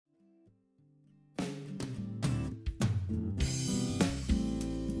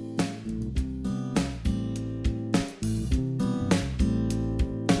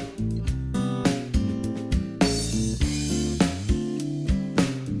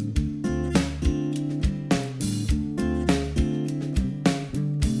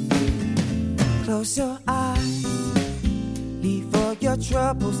Close your eyes, leave all your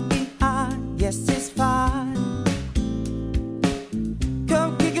troubles behind. Yes, it's fine.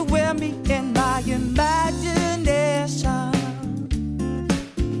 Come kick it with me in my imagination.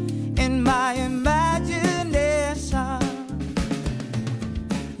 In my imagination.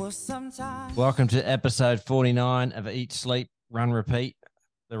 Well, sometimes. Welcome to episode 49 of Eat, Sleep, Run, Repeat,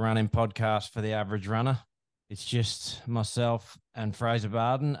 the running podcast for the average runner. It's just myself and Fraser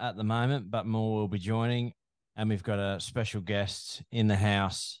Barden at the moment, but more will be joining. And we've got a special guest in the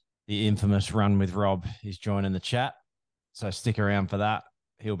house. The infamous Run with Rob is joining the chat. So stick around for that.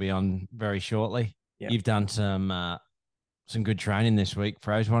 He'll be on very shortly. Yep. You've done some good training this week,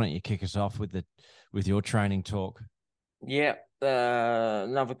 Fraser. Why don't you kick us off with your training talk? Yeah,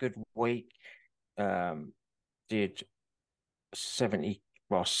 another good week. Did 70.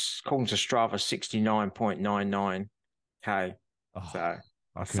 Well, according to Strava, 69.99 K. Oh, so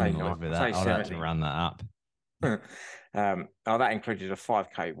I couldn't live with that. I'd have to run that up. That included a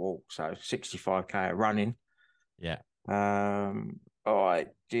 5K walk, so 65K running. Yeah. I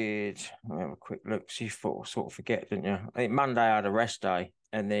did. Let me have a quick look. So you sort of forget, didn't you? I think Monday I had a rest day,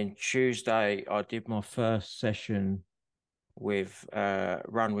 and then Tuesday I did my first session with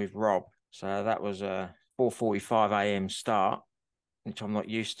Run with Rob. So that was a 4:45 a.m. start, which I'm not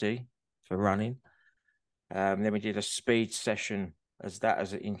used to for running. Then we did a speed session as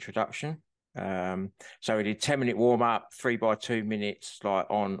an introduction. So we did 10-minute warm-up, 3 by 2 minutes, like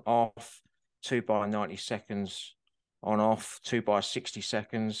on, off, 2 by 90 seconds, on, off, 2 by 60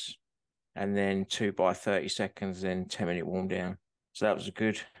 seconds, and then 2 by 30 seconds, then 10-minute warm down. So that was a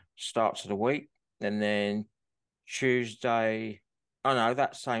good start to the week. And then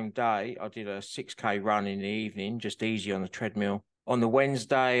that same day, I did a 6K run in the evening, just easy on the treadmill. On the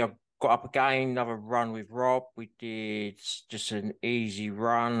Wednesday, I got up again, another run with Rob. We did just an easy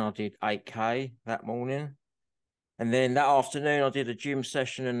run. I did 8K that morning. And then that afternoon, I did a gym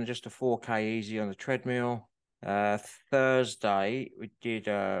session and just a 4K easy on the treadmill. Thursday, we did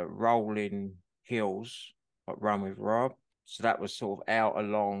a rolling hills, like Run with Rob. So that was sort of out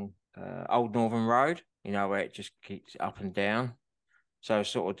along Old Northern Road, where it just keeps up and down. So I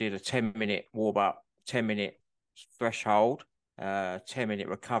sort of did a 10-minute warm-up, 10-minute threshold, 10-minute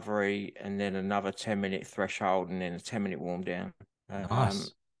recovery, and then another 10-minute threshold, and then a 10-minute warm down.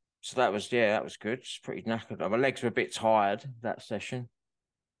 Nice. So that was good. It's pretty knackered. My legs were a bit tired that session.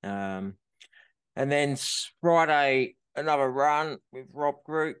 And then Friday, another run with Rob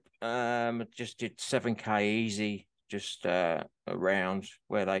Group. Just did 7K easy, just around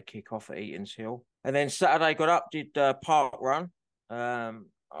where they kick off at Eaton's Hill. And then Saturday got up, did park run. I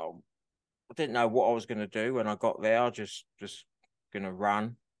didn't know what I was going to do when I got there. I just going to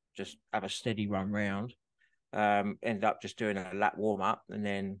run, just have a steady run round. Ended up just doing a lap warm up, and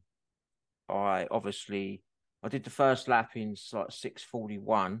then I did the first lap in like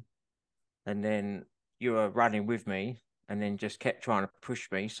 6:41, and then you were running with me, and then just kept trying to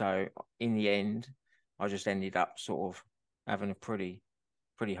push me. So in the end, I just ended up sort of having a pretty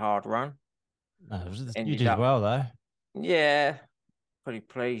hard run. You did well though. Yeah, pretty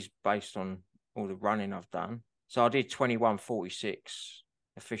pleased based on all the running I've done. So I did 21:46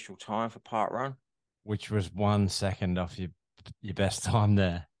 official time for park run, which was 1 second off your best time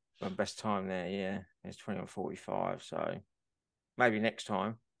there. My best time there, yeah, it's 21:45. So maybe next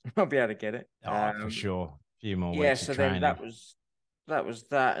time I'll be able to get it. For sure. A few more weeks. Yeah, so then that was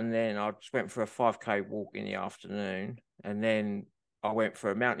that, and then I just went for a 5K walk in the afternoon, and then I went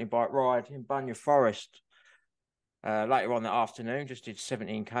for a mountain bike ride in Bunya Forest. Later on that afternoon, just did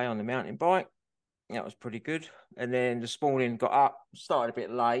 17K on the mountain bike. That was pretty good. And then this morning, got up, started a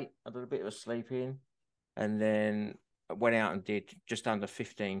bit late. I did a bit of a sleep in, and then I went out and did just under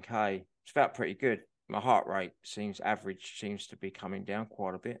 15K. It felt pretty good. My heart rate seems to be coming down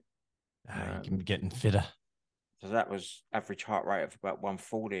quite a bit. You can be getting fitter. So that was average heart rate of about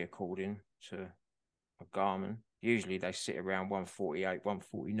 140 according to a Garmin. Usually they sit around 148,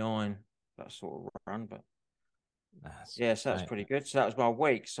 149, that sort of run, but so that was pretty good. So that was my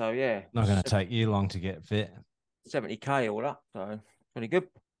week. So yeah. Not going to take you long to get fit. 70K all up, so pretty good.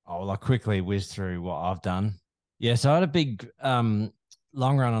 Oh, well, I quickly whiz through what I've done. Yeah, so I had a big long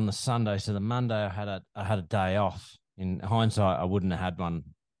run on the Sunday. So the Monday I had a day off. In hindsight, I wouldn't have had one.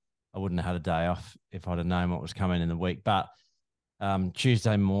 I wouldn't have had a day off if I'd have known what was coming in the week. But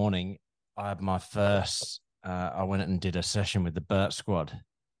Tuesday morning, I had my first. I went and did a session with the Burt Squad.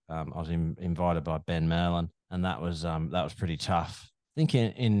 I was invited by Ben Merlin, and that was pretty tough. I think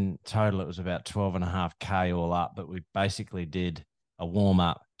in total it was about 12.5K all up, but we basically did a warm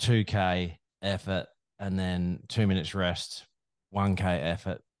up, 2K effort, and then 2 minutes rest, 1K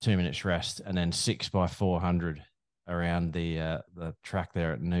effort, 2 minutes rest, and then 6x400 around the track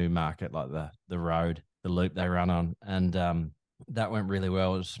there at Newmarket, like the road, the loop they run on. And that went really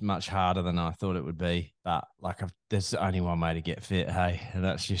well. It was much harder than I thought it would be. But like, there's only one way to get fit, hey, and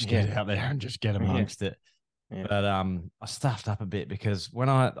that's just get out there and just get amongst it. Yeah. But I stuffed up a bit because when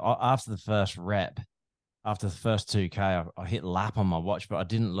after the first rep, after the first 2K, I hit lap on my watch, but I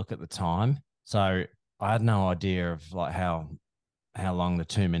didn't look at the time. So I had no idea of like how long the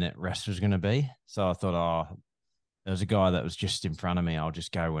 2 minute rest was going to be. So I thought, oh, there was a guy that was just in front of me. I'll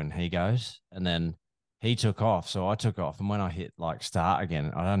just go when he goes. And then he took off. So I took off. And when I hit like start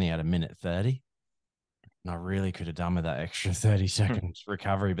again, I only had a minute 30. And I really could have done with that extra 30 seconds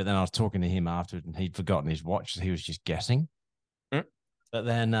recovery. But then I was talking to him afterwards and he'd forgotten his watch. So he was just guessing. But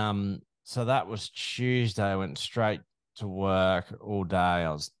then, so that was Tuesday. I went straight to work all day.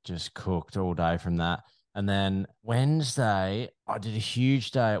 I was just cooked all day from that. And then Wednesday, I did a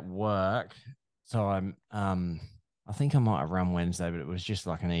huge day at work. So I think I might have run Wednesday, but it was just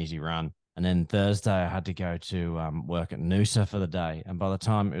like an easy run. And then Thursday, I had to go to work at Noosa for the day. And by the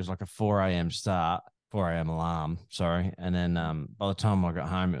time it was like a 4 a.m. start, 4 a.m. alarm, sorry. And then by the time I got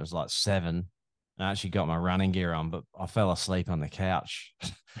home, it was like 7. I actually got my running gear on, but I fell asleep on the couch,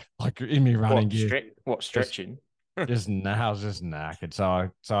 like in my running gear. What stretching? I was just knackered.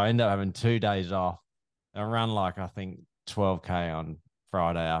 So I ended up having 2 days off. I ran like, I think 12K on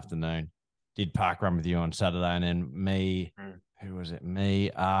Friday afternoon. Did park run with you on Saturday, and then me, who was it?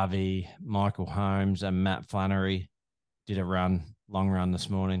 Me, Arvi, Michael Holmes, and Matt Flannery did a long run this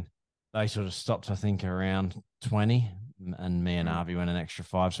morning. They sort of stopped, I think, around 20, and me and Arvi went an extra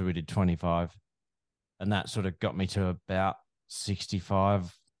 5, so we did 25. And that sort of got me to about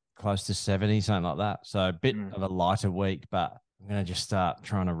 65, close to 70, something like that. So a bit of a lighter week, but I'm going to just start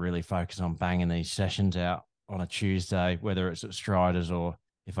trying to really focus on banging these sessions out on a Tuesday, whether it's at Striders or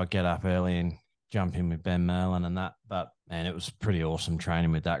if I get up early and jump in with Ben Merlin and that. But, man, it was pretty awesome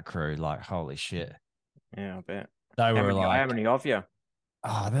training with that crew. Like, holy shit. Yeah, I bet. They were like... How many of you?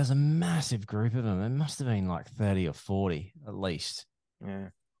 Oh, there's a massive group of them. There must have been like 30 or 40 at least. Yeah.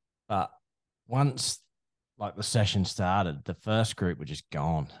 But once like the session started, the first group were just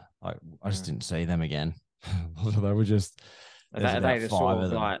gone. Like I just didn't see them again. They were just... Are they the sort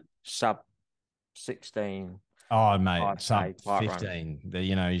of like sub 16? Oh, mate, sub 15.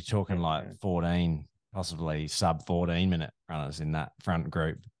 You're talking like 14, possibly sub 14-minute runners in that front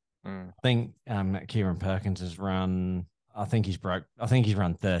group. I think Kieran Perkins has run... I think he's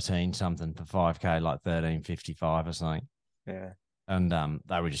run 13 something for 5K, like 13:55 or something. Yeah. And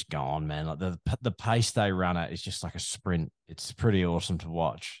they were just gone, man. Like the pace they run at is just like a sprint. It's pretty awesome to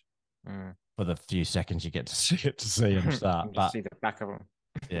watch for the few seconds you get to see them start. But see the back of them.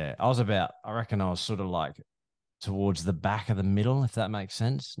 Yeah, I reckon I was sort of like towards the back of the middle, if that makes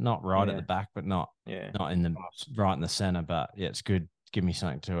sense. Not right at the back, but not in the right in the center. But yeah, it's good. Give me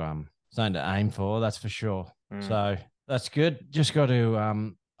something to aim for. That's for sure. So that's good. Just got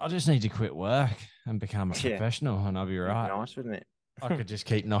to I just need to quit work and become a professional, and I'll be right. Nice, wouldn't it? I could just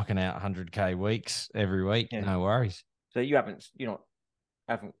keep knocking out 100K weeks every week. Yeah. No worries. So you're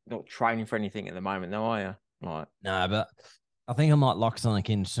not training for anything at the moment, though, are you? Like, no, but I think I might lock something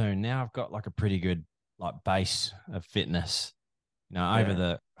in soon. Now I've got like a pretty good like base of fitness. Over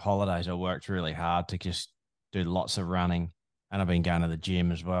the holidays, I worked really hard to just do lots of running, and I've been going to the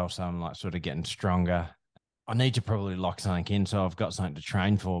gym as well. So I'm like sort of getting stronger. I need to probably lock something in so I've got something to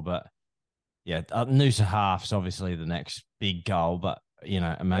train for. But yeah, Noosa Half's obviously the next big goal, but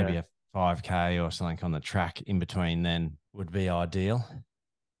maybe a 5K or something on the track in between then would be ideal.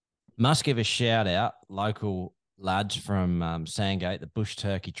 Must give a shout out, local lads from Sandgate, the Bush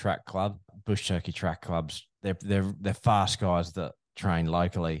Turkey Track Club. Bush Turkey Track Clubs, they're fast guys that train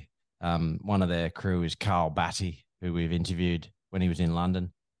locally. One of their crew is Carl Batty, who we've interviewed when he was in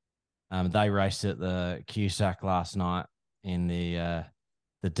London. They raced at the Cusack last night in the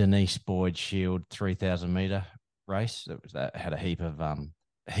Denise Boyd Shield 3,000 meter race. That had a heap of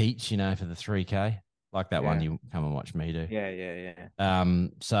heats, for the 3K, like that one you come and watch me do. Yeah.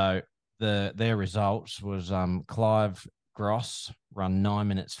 So their results was Clive Gross run 9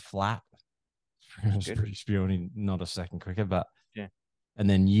 minutes flat. It was pretty spewing, not a second quicker, but yeah. And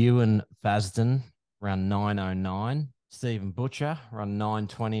then Ewan Fasden ran 9:09. Stephen Butcher run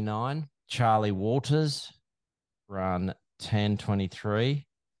 9:29. Charlie Walters run 10:23.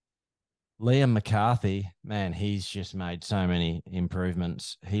 Liam McCarthy, man, he's just made so many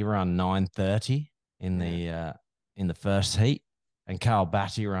improvements. He run 9:30 in the first heat, and Carl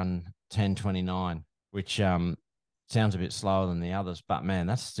Batty run 10:29, which sounds a bit slower than the others, but man,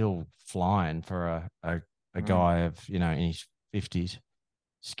 that's still flying for a guy of in his 50s.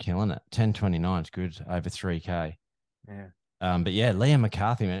 Just killing it. 10:29 is good over 3K. Yeah. But yeah, Liam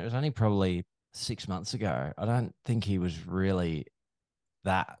McCarthy, man, it was only probably 6 months ago. I don't think he was really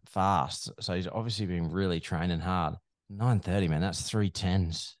that fast. So he's obviously been really training hard. 9:30, man, that's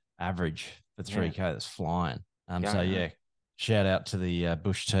 3:10s average for 3K. That's flying. So yeah, shout out to the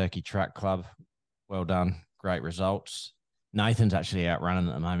Bush Turkey Track Club. Well done. Great results. Nathan's actually out running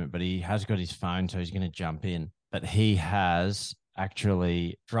at the moment, but he has got his phone, so he's going to jump in. But he has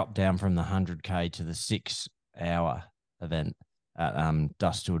actually dropped down from the 100K to the 6-hour event at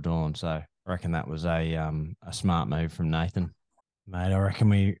dusk till dawn. So I reckon that was a smart move from Nathan. Mate, I reckon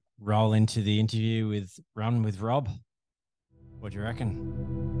we roll into the interview with Run with Rob. What do you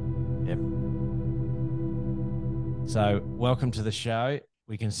reckon? Yep. So welcome to the show.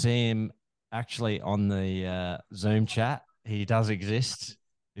 We can see him actually on the Zoom chat. He does exist.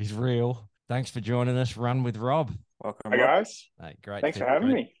 He's real. Thanks for joining us, Run with Rob. Welcome, Hi, guys. Mate, great. Thanks for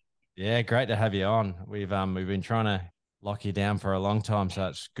having me. Yeah, great to have you on. We've been trying to lock you down for a long time, so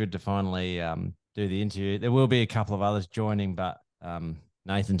it's good to finally do the interview. There will be a couple of others joining, but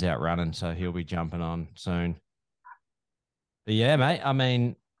Nathan's out running, so he'll be jumping on soon. But yeah, mate, I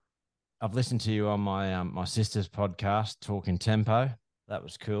mean, I've listened to you on my my sister's podcast, Talking Tempo. That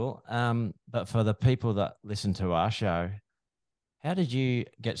was cool. But for the people that listen to our show, how did you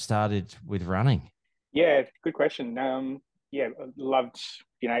get started with running? Yeah, good question. Yeah, loved,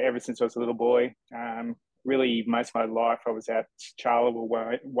 ever since I was a little boy. Really, most of my life I was at Charleville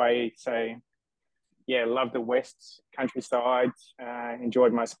way. So, yeah, loved the West countryside.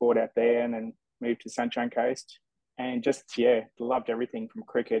 Enjoyed my sport out there, and then moved to Sunshine Coast. And just, loved everything from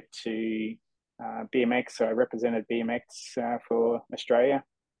cricket to BMX. So I represented BMX for Australia.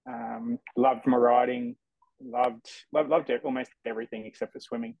 Loved my riding. Loved almost everything except for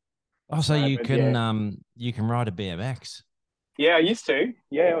swimming. Oh, so you can ride a BMX? Yeah, I used to.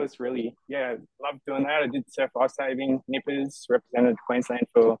 Yeah, I was really loved doing that. I did surf lifesaving, nippers, represented Queensland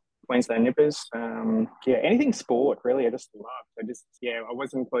for Queensland nippers. Anything sport really. I just loved. I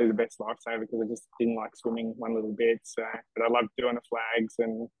wasn't probably the best lifesaver because I just didn't like swimming one little bit. So, but I loved doing the flags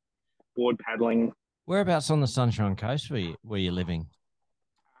and board paddling. Whereabouts on the Sunshine Coast were you living?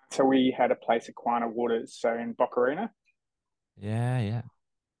 So we had a place at Quina Waters, so in Boccarina. Yeah.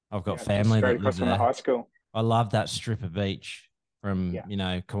 I've got family that lives there. From the high school. I love that strip of beach from,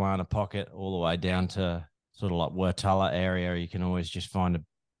 Kawana Pocket all the way down to sort of like Wertulla area. You can always just find a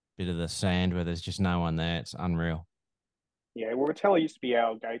bit of the sand where there's just no one there. It's unreal. Yeah, well, Wertulla used to be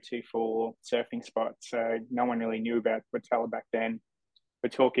our go-to for surfing spots. So no one really knew about Wertulla back then. We're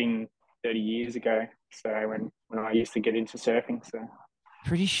talking 30 years ago. So when I used to get into surfing, so.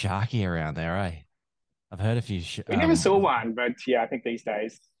 Pretty sharky around there, eh? I've heard a few. We never saw one, but I think these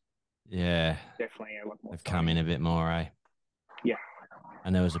days. Yeah. Definitely a lot more. They've come in a bit more, eh? Yeah.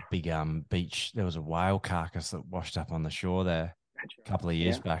 And there was a big beach. There was a whale carcass that washed up on the shore there a couple of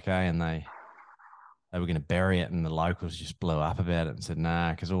years back, eh? And they were going to bury it, and the locals just blew up about it and said,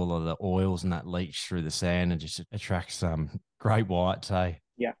 nah, because all of the oils and that leach through the sand and just attracts great whites, eh?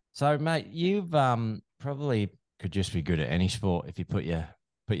 Yeah. So, mate, you've probably could just be good at any sport if you put your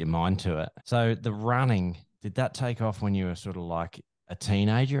mind to it. So the running, did that take off when you were sort of like a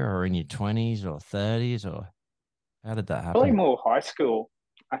teenager or in your 20s or 30s, or how did that happen? Probably more high school.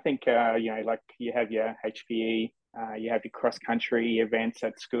 I think, like you have your HPE, you have your cross country events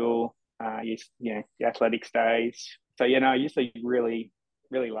at school, your athletics days. So, I used to really,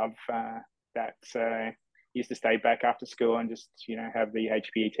 really love that. So used to stay back after school and just, have the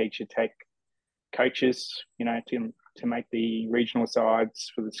HPE teacher take coaches, to make the regional sides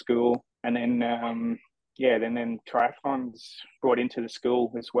for the school. And then, then triathlons brought into the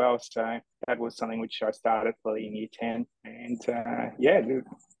school as well. So that was something which I started probably in year 10. And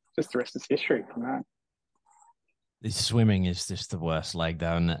just the rest is history from that. This swimming is just the worst leg,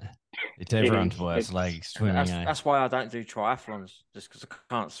 though, isn't it? It's everyone's worst leg, swimming. That's why I don't do triathlons, just because I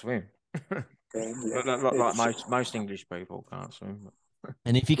can't swim. Like most English people can't swim.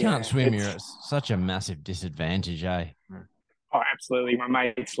 And if you can't swim, you're at such a massive disadvantage, eh? Oh, absolutely. My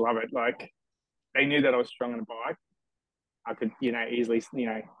mates love it. Like, they knew that I was strong on a bike. I could, easily,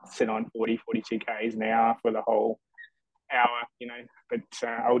 sit on 40, 42 Ks an hour for the whole hour, but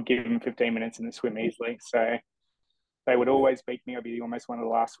I would give them 15 minutes in the swim easily. So they would always beat me. I'd be almost one of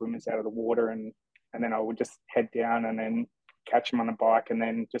the last swimmers out of the water. And then I would just head down and then catch them on a bike and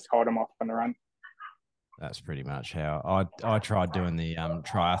then just hold them off on the run. That's pretty much how I tried doing the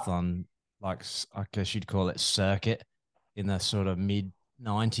triathlon, like I guess you'd call it circuit, in the sort of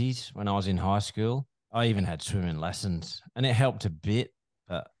mid-90s when I was in high school. I even had swimming lessons, and it helped a bit,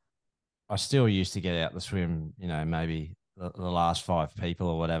 but I still used to get out the swim, maybe the last 5 people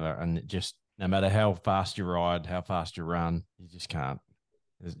or whatever, and it just no matter how fast you ride, how fast you run, you just can't.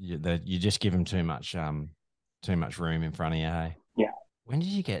 You just give them too much room in front of you. Hey? Yeah. When did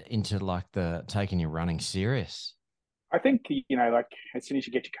you get into like the taking your running serious? I think, like as soon as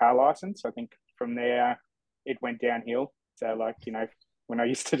you get your car license, I think from there it went downhill. So like, when I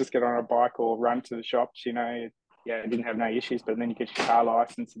used to just get on a bike or run to the shops, I didn't have no issues. But then you get your car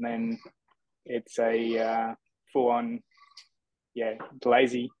license, and then it's a full on,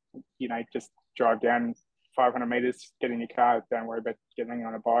 lazy, just drive down 500 meters, get in your car, don't worry about getting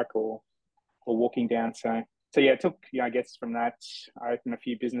on a bike or walking down. So yeah, it took, I guess from that, I opened a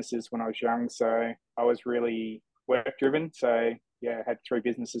few businesses when I was young. So I was really work driven. So yeah, I had 3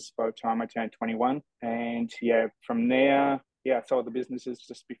 businesses by the time I turned 21. And yeah, from there, I sold the businesses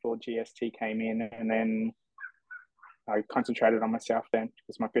just before GST came in. And then I concentrated on myself then,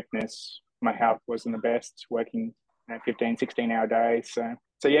 because my fitness, my health wasn't the best, working 15, 16-hour days.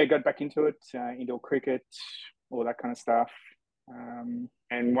 So yeah, got back into it, indoor cricket, all that kind of stuff.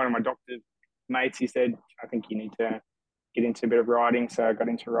 And one of my doctor mates, he said, I think you need to get into a bit of riding. So I got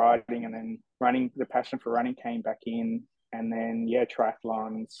into riding, and then running, the passion for running came back in. And then,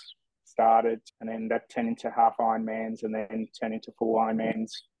 triathlons started, and then that turned into half Ironmans, and then turned into full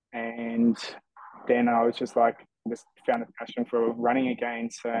Ironmans. And then I was just like, just found a passion for running again.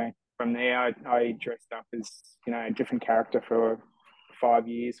 So from there, I dressed up as, a different character for 5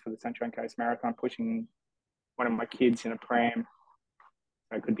 years for the Sunshine Coast Marathon, pushing one of my kids in a pram.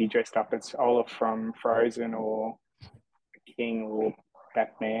 I could be dressed up as Olaf from Frozen, or King, or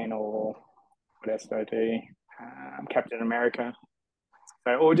Batman, or what else did I do? Captain America.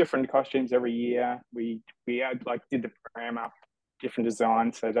 So all different costumes every year. We had, did the pram up, different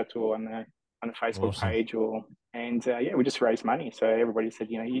designs. So that's all on the Facebook Awesome. page, we just raised money. So everybody said,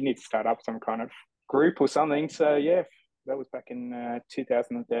 you need to start up some kind of group or something. So yeah, that was back in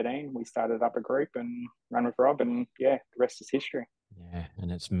 2013. We started up a group and ran with Rob, and the rest is history. Yeah,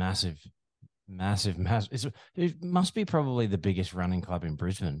 and it's massive. It must be probably the biggest running club in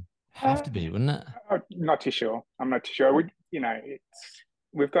Brisbane. Have to be, wouldn't it? I'm not too sure.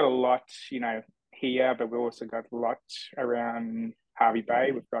 We've got a lot, here, but we've also got a lot around Hervey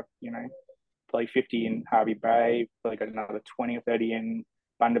Bay. We've got, probably 50 in Hervey Bay. Probably got another 20 or 30 in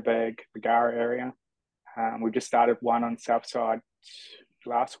Bundaberg, Bargara area. We've just started one on Southside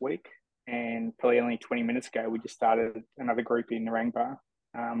last week, and probably only 20 minutes ago, we just started another group in Narangba.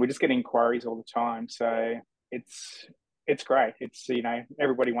 We're just getting inquiries all the time. So it's great. It's,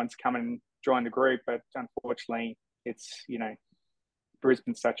 everybody wants to come and join the group, but unfortunately it's,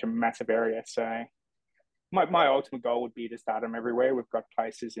 Brisbane's such a massive area. So my ultimate goal would be to start them everywhere. We've got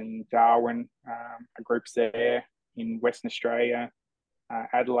places in Darwin, a group's there in Western Australia,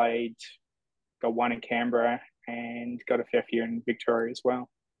 Adelaide, got one in Canberra, and got a fair few in Victoria as well.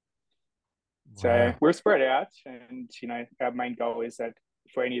 Wow. So we're spread out, and, our main goal is that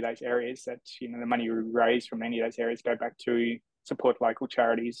for any of those areas, that, the money we raise from any of those areas go back to support local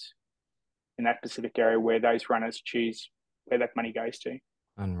charities in that specific area where those runners choose where that money goes to.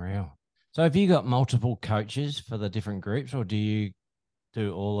 Unreal. So have you got multiple coaches for the different groups, or do you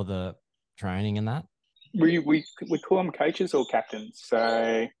do all of the training in that? We call them coaches or captains.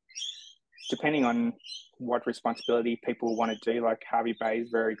 So depending on what responsibility people want to do, like Hervey Bay is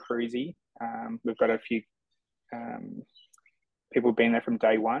very cruisy. We've got a few people been there from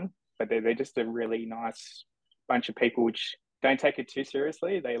day one, but they're just a really nice bunch of people which don't take it too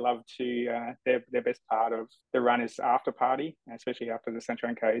seriously. They love to, their best part of the run is after party, especially after the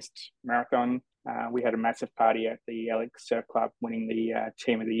Sunshine Coast Marathon. We had a massive party at the Alex Surf Club, winning the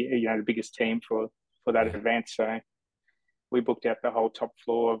team of the year, the biggest team for that event. So we booked out the whole top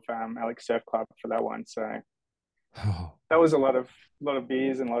floor of Alex Surf Club for that one. So that was a lot of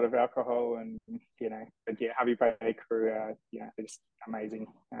beers and a lot of alcohol, and but Hervey Bay crew, they're just amazing.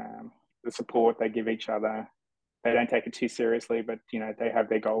 The support they give each other, they don't take it too seriously, but they have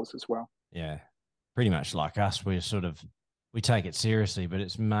their goals as well. Yeah, pretty much like us. We take it seriously, but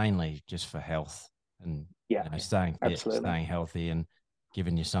it's mainly just for health and staying fit, staying healthy, and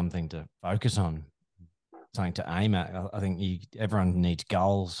giving you something to focus on, something to aim at. I think everyone needs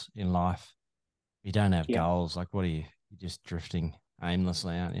goals in life. If you don't have goals, like what are you? You're just drifting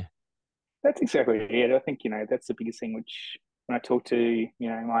aimlessly, aren't you? That's exactly it. I think, that's the biggest thing, which when I talk to,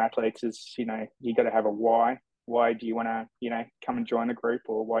 my athletes is, you got to have a why. Why do you want to, come and join a group,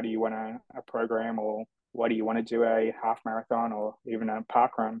 or why do you want a program, or why do you want to do a half marathon or even a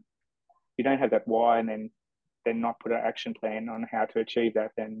park run? If you don't have that why, and then not put an action plan on how to achieve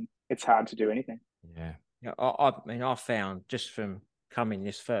that, then it's hard to do anything. Yeah. I mean, I found just from coming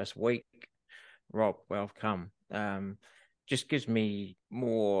this first week, Rob, welcome. just gives me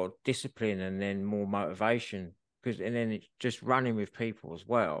more discipline and then more motivation, and then it's just running with people as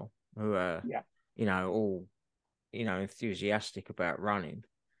well who are, all, enthusiastic about running.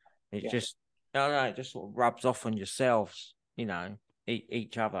 It's just, I don't know, it just sort of rubs off on yourselves,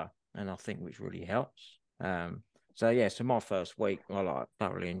 each other. And I think which really helps. So my first week, I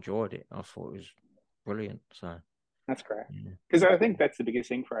thoroughly enjoyed it. I thought it was brilliant. So that's great. Because I think that's the biggest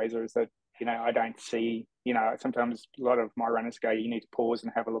thing, Fraser, is that, I don't see, sometimes a lot of my runners go, you need to pause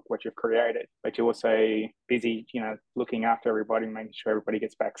and have a look what you've created, but you're also busy, looking after everybody, making sure everybody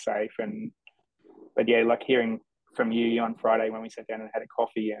gets back safe. But like hearing from you on Friday when we sat down and had a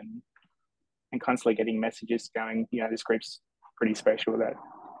coffee and constantly getting messages going, this group's pretty special, that,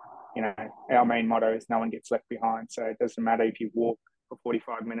 our main motto is no one gets left behind. So it doesn't matter if you walk for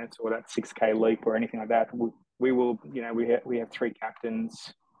 45 minutes or that 6K leap or anything like that. We will, we have 3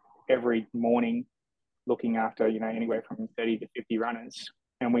 captains every morning looking after, anywhere from 30 to 50 runners.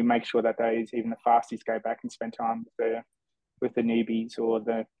 And we make sure that even the fasties go back and spend time with the newbies or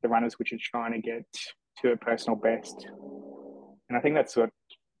the runners which are trying to get to a personal best. And I think that's what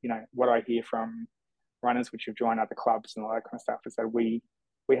I hear from runners which have joined other clubs and all that kind of stuff, is that we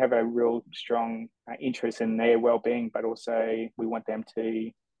have a real strong interest in their well-being, but also we want them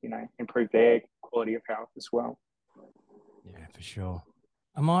to, improve their quality of health as well. Yeah, for sure.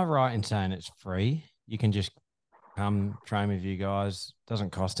 Am I right in saying it's free? You can just come train with you guys. Doesn't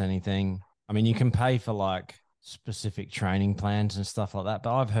cost anything. I mean, you can pay for like specific training plans and stuff like that,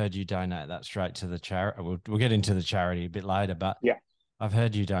 but I've heard you donate that straight to the charity. We'll get into the charity a bit later, but yeah, I've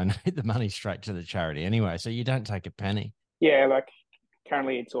heard you donate the money straight to the charity anyway, so you don't take a penny. Yeah, like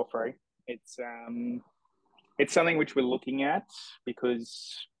currently it's all free. It's something which we're looking at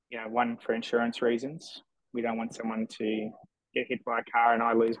because, one, for insurance reasons. We don't want someone to get hit by a car and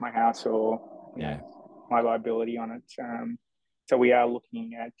I lose my house or my liability on it. So we are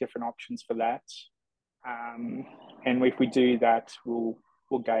looking at different options for that. And if we do that, we'll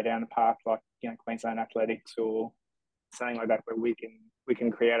go down a path like, Queensland Athletics or something like that, where we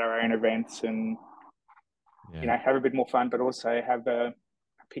can create our own events and have a bit more fun, but also have a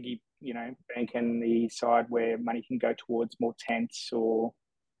piggy, bank in the side where money can go towards more tents or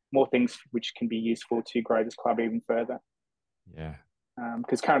more things which can be useful to grow this club even further. Yeah.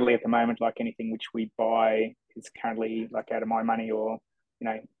 Because currently at the moment, like anything which we buy is currently like out of my money or,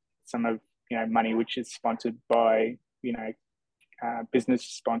 some of, money which is sponsored by, business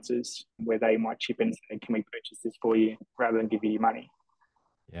sponsors where they might chip in and say, can we purchase this for you rather than give you your money?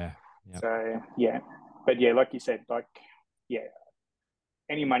 Yeah. Yep. So, yeah. But yeah, like you said,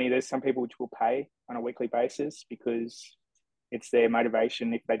 any money, there's some people which will pay on a weekly basis because it's their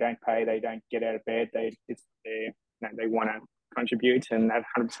motivation. If they don't pay, they don't get out of bed. They want to contribute, and that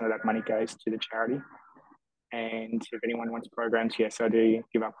 100% of that money goes to the charity. And if anyone wants programs, yes, I do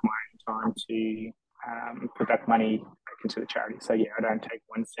give up my own time to put that money back into the charity. So yeah, I don't take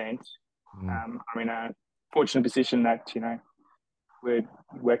 1 cent. I'm in a fortunate position that we've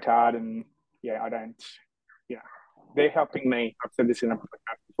worked hard, and I don't. They're helping me. I've said this in a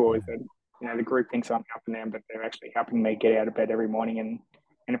podcast before, is that the group thinks I'm helping them, but they're actually helping me get out of bed every morning and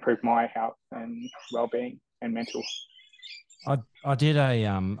improve my health and well-being and mental. I did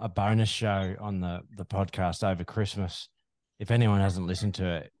a bonus show on the podcast over Christmas. If anyone hasn't listened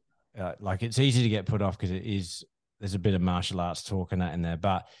to it, it's easy to get put off because there's a bit of martial arts talk and that in there.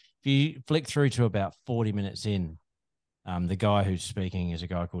 But if you flick through to about 40 minutes in, the guy who's speaking is a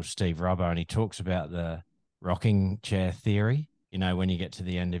guy called Steve Robbo, and he talks about the rocking chair theory. When you get to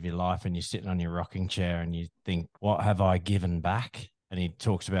the end of your life and you're sitting on your rocking chair and you think, what have I given back? And he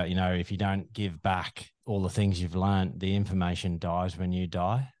talks about, if you don't give back all the things you've learned, the information dies when you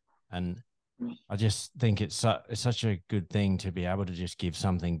die. And I just think it's such a good thing to be able to just give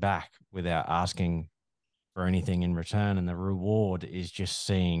something back without asking for anything in return. And the reward is just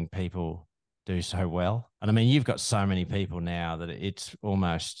seeing people do so well. And I mean, you've got so many people now that it's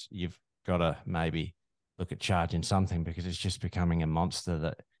almost, you've got to maybe look at charging something because it's just becoming a monster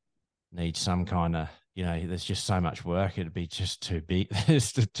that needs some kind of, there's just so much work. It'd be just too big.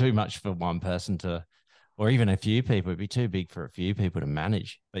 It's too much for one person to, or even a few people. It'd be too big for a few people to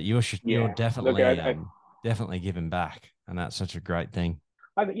manage. But you're definitely, definitely giving back. And that's such a great thing.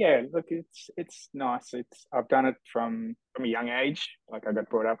 Look, it's nice. I've done it from a young age. Like I got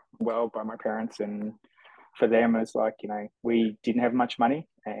brought up well by my parents, and for them it's like, we didn't have much money,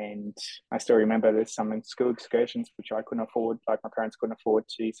 and I still remember there's some school excursions which I couldn't afford, like my parents couldn't afford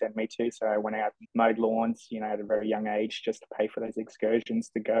to send me to, so I went out and mowed lawns, at a very young age just to pay for those excursions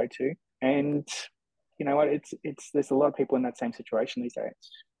to go to. And you know what, there's a lot of people in that same situation these days,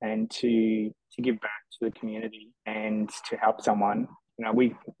 and to give back to the community and to help someone. You know,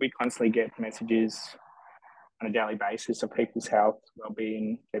 we constantly get messages on a daily basis of people's health,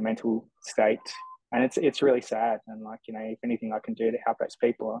 well-being, their mental state, and it's really sad. And like, you know, if anything I can do to help those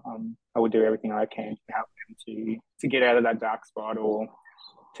people, I will do everything I can to help them to get out of that dark spot, or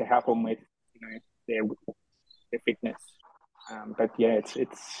to help them with, you know, their fitness. But yeah,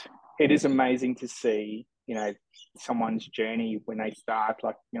 it is amazing to see, you know, someone's journey when they start.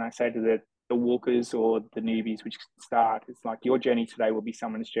 Like, you know, I say to the walkers or the newbies which start, it's like your journey today will be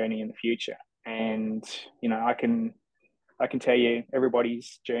someone's journey in the future. And, you know, I can tell you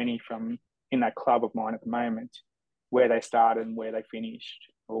everybody's journey from in that club of mine at the moment, where they started and where they finished,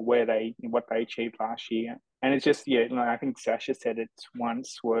 or what they achieved last year. And it's just, yeah, I think Sasha said it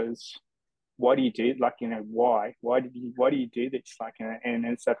once, was, why do you do, like, you know, why do you do this? Like, and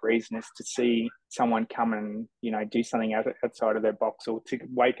it's that reason is to see someone come and, you know, do something outside of their box, or to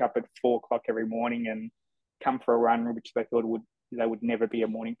wake up at 4 o'clock every morning and come for a run, which they thought they would never be a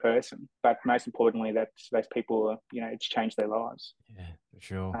morning person. But most importantly, that those people, you know, it's changed their lives. Yeah, for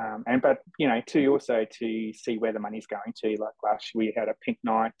sure. But, you know, to see where the money's going to. Like last year we had a pink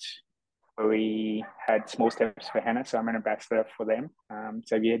night where we had Small Steps for Hannah, so I'm an ambassador for them.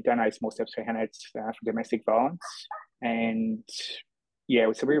 So yeah, donate Small Steps for Hannah, it's for domestic violence. And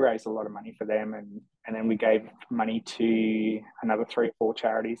yeah, so we raised a lot of money for them, and then we gave money to another 3 or 4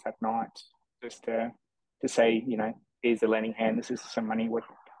 charities that night, just to say, you know, here's a lending hand. This is some money what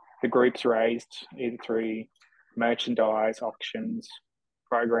the group's raised, either through merchandise, auctions,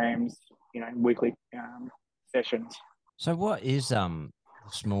 programs, you know, weekly sessions. So what is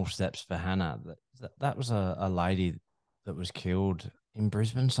Small Steps for Hannah? That was a lady that was killed in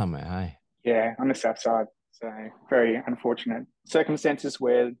Brisbane somewhere, hey? Yeah, on the south side. So very unfortunate circumstances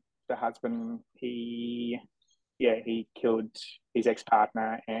where the husband, he killed his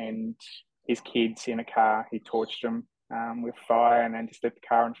ex-partner and his kids in a car. He torched them with fire, and then just lit the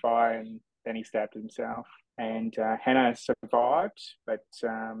car on fire, and then he stabbed himself. And Hannah survived, but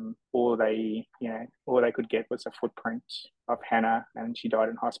all they could get was a footprint of Hannah, and she died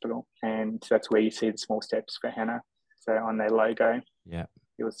in hospital. And that's where you see the Small Steps for Hannah. So on their logo, yeah,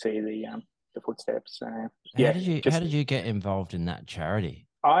 you'll see the footsteps. How did you get involved in that charity?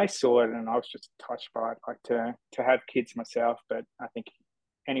 I saw it and I was just touched by it. Like to have kids myself, but I think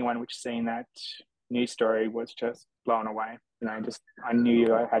anyone which seen that news story was just blown away. You know, I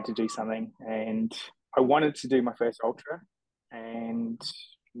knew I had to do something, and I wanted to do my first ultra, and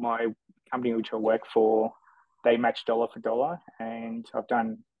my company which I work for, they match dollar for dollar, and I've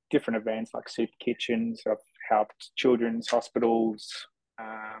done different events like soup kitchens. I've helped children's hospitals,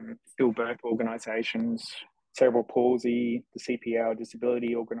 stillbirth organisations, cerebral palsy, the CPL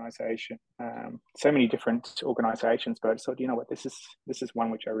disability organisation, so many different organisations. But I thought, you know what, this is one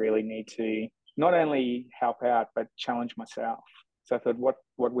which I really need to not only help out but challenge myself. So I thought, what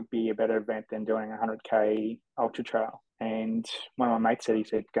would be a better event than doing a 100k ultra trail? And one of my mates said, he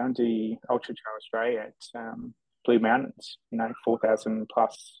said, go and do Ultra Trail Australia at Blue Mountains, you know, 4,000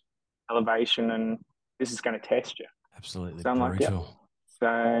 plus elevation, and this is going to test you. Absolutely so I'm brutal. like,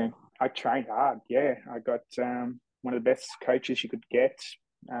 yeah. So I trained hard. Yeah, I got one of the best coaches you could get,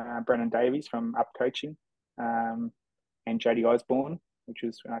 Brennan Davies from Up Coaching, and Jodie Osborne, which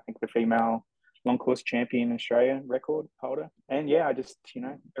was, I think, the female long course champion in Australia record holder. And yeah, I just, you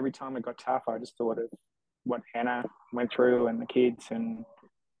know, every time it got tough, I just thought of what Hannah went through and the kids, and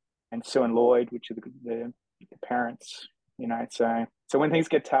Sue and Lloyd, which are the parents, you know. So when things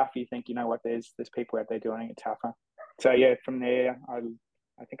get tough, you think, you know what, there's people out there doing it tougher. So yeah, from there, I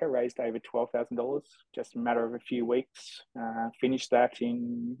think I raised over $12,000, just a matter of a few weeks. Finished that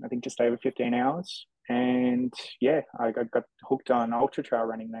in, I think, just over 15 hours. And yeah, I got hooked on ultra trail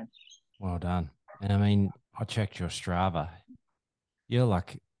running then. Well done. And I mean, I checked your Strava. You're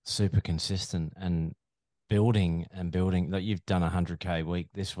like super consistent and building. Like, you've done 100k week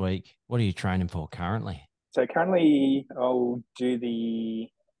this week. What are you training for currently? So currently I'll do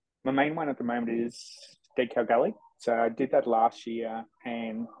my main one at the moment is Dead Cow Gully. So I did that last year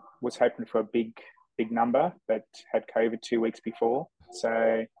and was hoping for a big number, but had COVID 2 weeks before.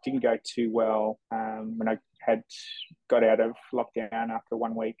 So didn't go too well when I had got out of lockdown after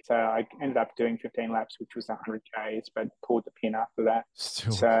 1 week. So I ended up doing 15 laps, which was 100 Ks, but pulled the pin after that.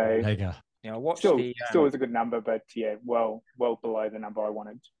 Still mega. Yeah, I watched still was a good number, but yeah, well below the number I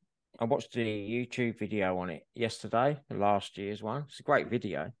wanted. I watched the YouTube video on it yesterday, last year's one. It's a great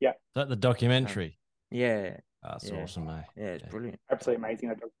video. Yeah. Is that the documentary? Yeah. That's awesome, mate. Yeah, it's brilliant. Absolutely amazing,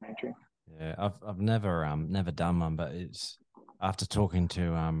 that documentary. Yeah, I've never done one, but after talking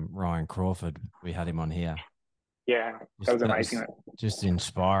to Ryan Crawford, we had him on here. Yeah, that was amazing. Just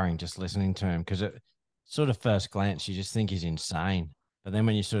inspiring, just listening to him, because at sort of first glance, you just think he's insane. But then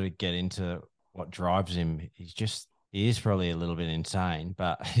when you sort of get into what drives him, he is probably a little bit insane,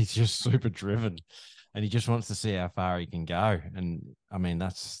 but he's just super driven and he just wants to see how far he can go. And I mean,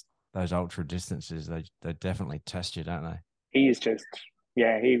 that's those ultra distances, they definitely test you, don't they? He is just,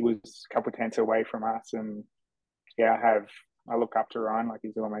 he was a couple of tenths away from us. And I look up to Ryan, like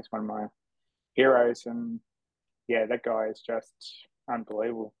he's almost one of my heroes. And that guy is just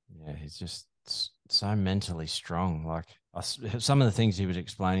unbelievable. Yeah, he's just so mentally strong. Like some of the things he was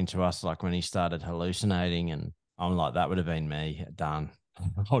explaining to us, like when he started hallucinating, and I'm like, that would have been me done.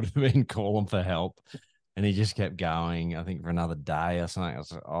 I would have been calling for help. And he just kept going, I think, for another day or something. I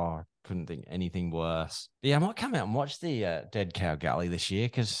was like, oh, I couldn't think anything worse. But yeah, I might come out and watch the Dead Cow Gully this year,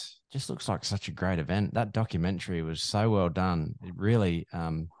 because it just looks like such a great event. That documentary was so well done. It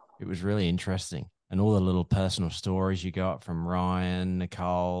was really interesting. And all the little personal stories you got from Ryan,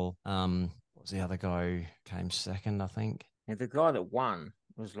 Nicole. What was the other guy who came second, I think? Yeah, the guy that won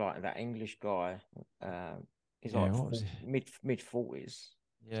was like that English guy. He's like mid 40s.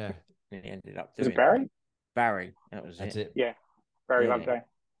 Yeah. And he ended up doing. Was it Barry? Barry, that's it. Yeah, Barry Loveday.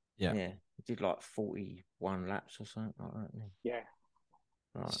 Yeah. He did like 41 laps or something like that. Yeah.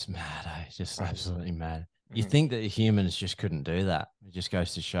 Right. It's mad, eh? Just absolutely mad. You think that humans just couldn't do that. It just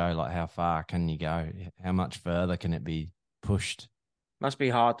goes to show, like, how far can you go? How much further can it be pushed? Must be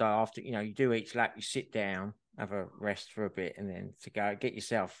hard, though, after, you do each lap, you sit down, have a rest for a bit, and then to go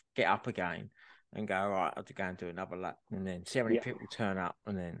get up again and go, all right, I have to go and do another lap. And then see how many people turn up,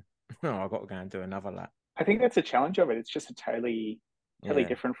 and then, I've got to go and do another lap. I think that's a challenge of it. It's just a totally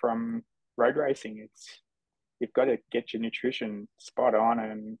different from road racing. You've got to get your nutrition spot on,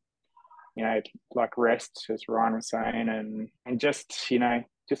 and like rest, as Ryan was saying, and just I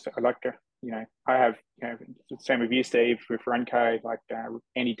like to, I have, same with you, Steve, with Renko, like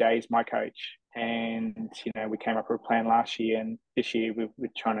Andy Day's my coach, and we came up with a plan last year, and this year we're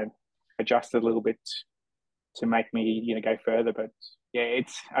trying to adjust it a little bit to make me go further. But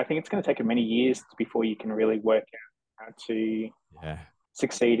I think it's going to take many years before you can really work out how to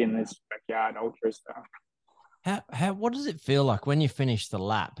succeed in this backyard ultra stuff. What does it feel like when you finish the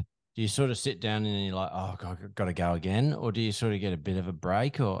lap? Do you sort of sit down and you're like, oh God, I've got to go again? Or do you sort of get a bit of a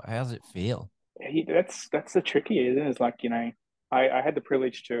break, or how does it feel? Yeah, that's the tricky, isn't it? It's like, I had the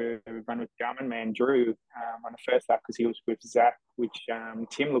privilege to run with Garmin man Drew on the first lap, because he was with Zach, which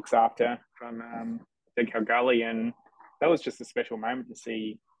Tim looks after from Dead Cow Gully. And that was just a special moment to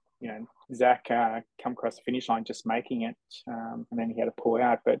see, Zach come across the finish line just making it. And then he had to pull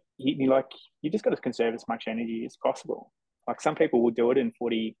out. But you just got to conserve as much energy as possible. Like some people will do it in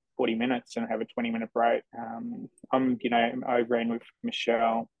 40 minutes and have a 20-minute break. I ran with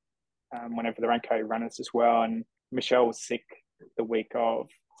Michelle whenever the Renko runners as well. And Michelle was sick the week of.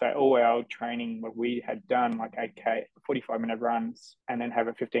 So all our training, what we had done, like 8K, 45-minute runs, and then have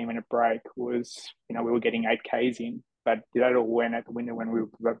a 15-minute break was, we were getting 8Ks in. But that all went out the window when we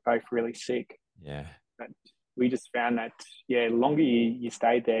were both really sick. Yeah. But we just found that, the longer you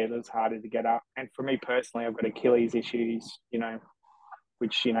stayed there, it was harder to get up. And for me personally, I've got Achilles issues,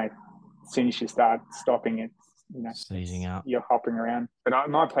 which, as soon as you start stopping it, seizing up, you're hopping around. But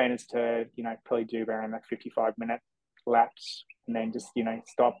my plan is to, probably do around that 55-minute laps, and then just,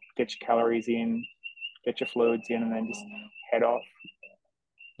 stop, get your calories in, get your fluids in, and then just head off.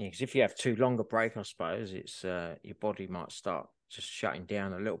 Yeah, because if you have too long a break, I suppose, it's your body might start just shutting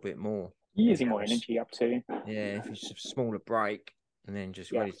down a little bit more. You're using more energy up too. Yeah, if it's a smaller break and then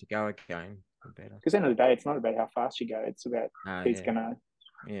just ready to go again, better. Because at the end of the day, it's not about how fast you go; it's about who's going to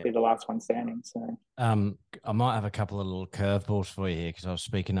be the last one standing. So, I might have a couple of little curveballs for you here, because I was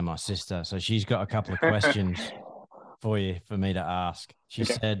speaking to my sister, so she's got a couple of questions for me to ask. She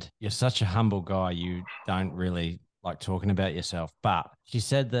said, "You're such a humble guy. You don't really like talking about yourself," but she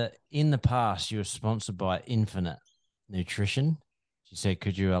said that in the past you were sponsored by Infinite Nutrition. She said,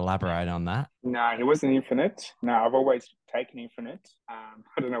 could you elaborate on that? No, it wasn't Infinite. No, I've always taken Infinite.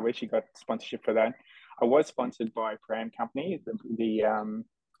 I don't know where she got sponsorship for that. I was sponsored by a pram company, the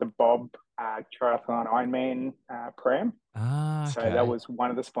Bob Triathlon Ironman pram. Okay. So that was one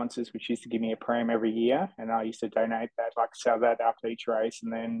of the sponsors, which used to give me a pram every year, and I used to donate that, like sell that after each race,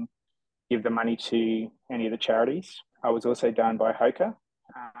 and then give the money to any of the charities. I was also done by Hoka.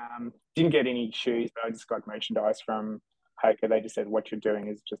 Didn't get any shoes, but I just got merchandise from Hoka. They just said, what you're doing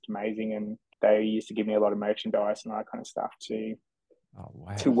is just amazing. And they used to give me a lot of merchandise and that kind of stuff to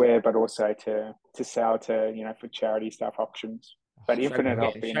wear, but also to sell to, for charity stuff, auctions. But Infinite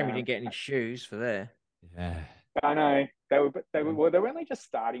helped. Shame you didn't get any shoes for there. Yeah. I know. they were only just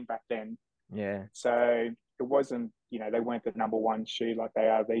starting back then. Yeah. So it wasn't, they weren't the number one shoe like they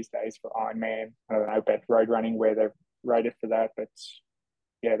are these days for Ironman. I don't know about road running where they're rated for that, but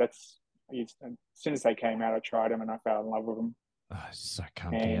yeah, as soon as they came out, I tried them and I fell in love with them. Oh, it's so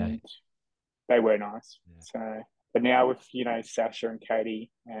comfy, And they were nice. Yeah. So, but now with, Sasha and Katie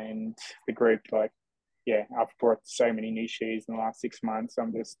and the group, like, yeah, I've bought so many new shoes in the last 6 months.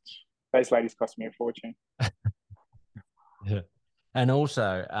 Those ladies cost me a fortune. Yeah. And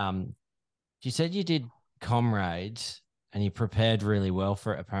also, you said you did Comrades and you prepared really well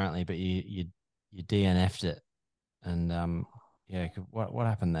for it apparently, but you DNF'd it. And what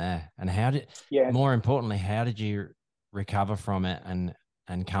happened there? And more importantly, how did you recover from it and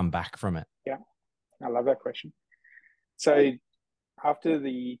come back from it? Yeah, I love that question. So after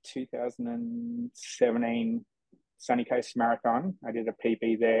the 2017 Sunny Coast Marathon, I did a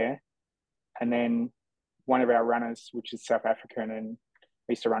PB there. And then one of our runners, which is South African, and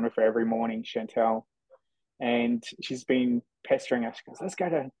I used to run with her every morning, Chantel, and she's been pestering us. She goes, let's go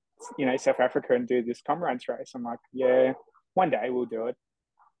to, South Africa and do this Comrades race. I'm like, yeah, one day we'll do it.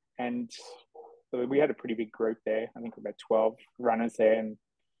 And so we had a pretty big group there. I think about 12 runners there.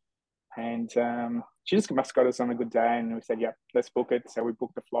 And she just must got us on a good day. And we said, yep, let's book it. So we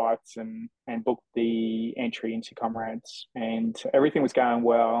booked the flights and booked the entry into Comrades. And everything was going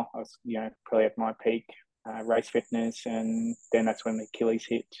well. I was, probably at my peak race fitness. And then that's when the Achilles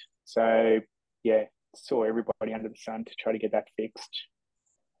hit. So, yeah, saw everybody under the sun to try to get that fixed.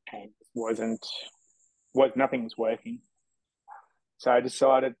 And nothing was working. So I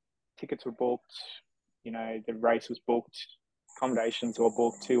decided tickets were booked, the race was booked, accommodations were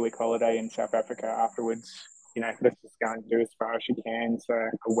booked, 2-week holiday in South Africa afterwards. Let's just go and do as far as you can. So I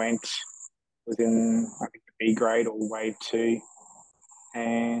went, was in, I think, the B grade or wave 2.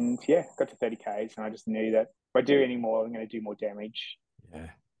 And yeah, got to 30 Ks. And I just knew that if I do any more, I'm going to do more damage. Yeah.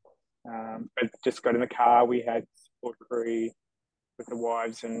 But just got in the car. We had support crew with the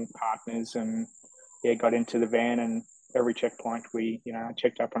wives and partners, and yeah, got into the van, and every checkpoint we,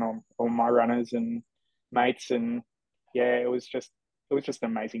 checked up on all my runners and mates, and yeah, it was just an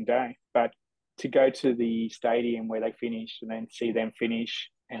amazing day. But to go to the stadium where they finished and then see them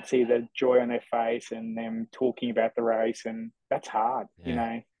finish and see the joy on their face and them talking about the race, and that's hard.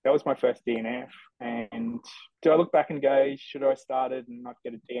 Yeah. That was my first DNF. And do I look back and go, should I have started and not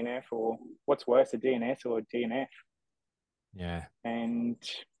get a DNF, or what's worse, a DNS or a DNF? Yeah. And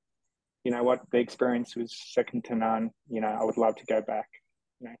you know what? The experience was second to none. I would love to go back.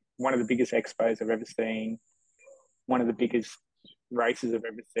 One of the biggest expos I've ever seen, one of the biggest races I've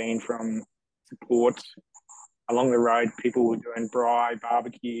ever seen, from support along the road. People were doing braai,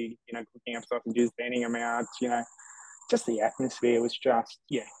 barbecue, cooking up sausages, banding them out, just the atmosphere was just,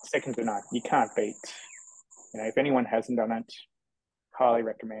 second to none. You can't beat. If anyone hasn't done it, highly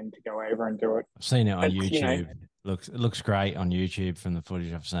recommend to go over and do it. I've seen it on YouTube. It looks great on YouTube from the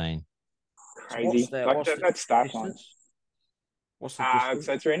footage I've seen. Crazy. What's that start line. What's the distance?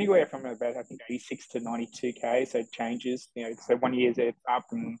 So it's anywhere from about, I think, 86 to 92 K. So it changes. So one year it's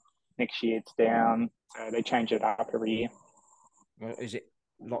up and next year it's down. So they change it up every year. Well, is it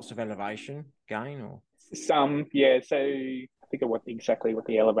lots of elevation gain or? Some, yeah. So I think exactly what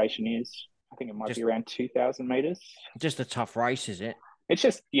the elevation is. I think it might be around 2,000 meters. Just a tough race, is it? It's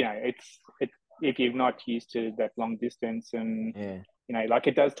just, it's if you're not used to that long distance, and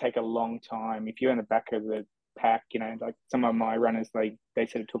it does take a long time. If you're in the back of the pack, like some of my runners, they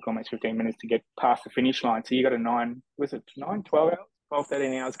said it took almost 15 minutes to get past the finish line. So you got a 12 hours,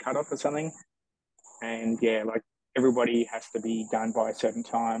 13 hours cut off or something. And yeah, like everybody has to be done by a certain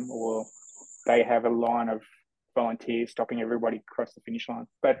time, or they have a line of volunteers stopping everybody across the finish line.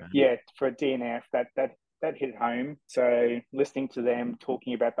 But yeah, for a DNF, that hit home. So listening to them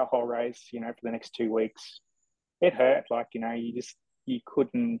talking about the whole race, for the next 2 weeks, it hurt. Like, you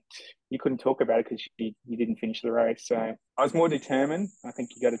couldn't talk about it because you didn't finish the race. So I was more determined. I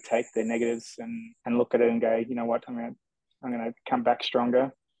think you got to take the negatives and look at it and go, you know what, I'm gonna come back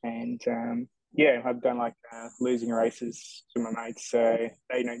stronger. And I've done losing races to my mates, so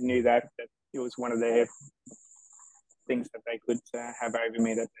they knew that it was one of their things that they could have over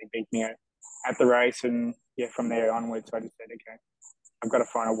me, that they beat me at the race. And from there onwards, I just said, okay, I've got to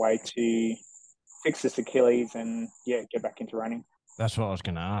find a way to fix this Achilles and get back into running. That's what I was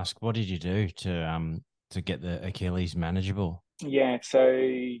going to ask. What did you do to get the Achilles manageable? Yeah, so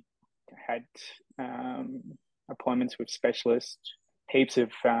I had appointments with specialists, heaps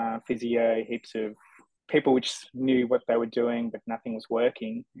of physio, heaps of people which knew what they were doing, but nothing was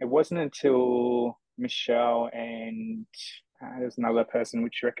working. It wasn't until Michelle and There's another person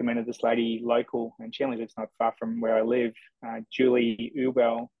which recommended this lady local, and she only lives not far from where I live, Julie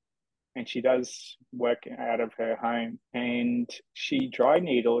Ubel, and she does work out of her home. And she dry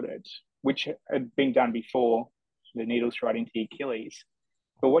needled it, which had been done before, the needles right into the Achilles.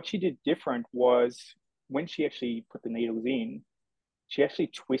 But what she did different was when she actually put the needles in, she actually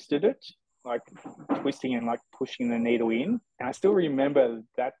twisted it, like twisting and like pushing the needle in. And I still remember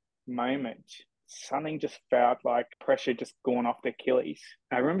that moment. Something just felt like pressure just gone off the Achilles.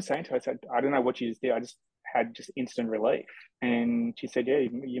 And I remember saying to her, I said, I don't know what you just did. I just had just instant relief. And she said, yeah,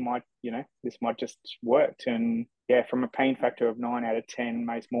 you might, this might just work. And yeah, from a pain factor of 9 out of 10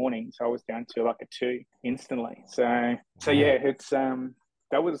 most mornings, I was down to like a 2 instantly. So yeah, it's,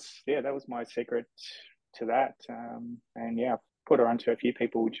 that was my secret to that. And yeah, put her onto a few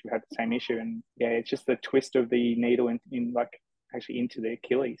people which had the same issue. And yeah, it's just the twist of the needle in like actually into the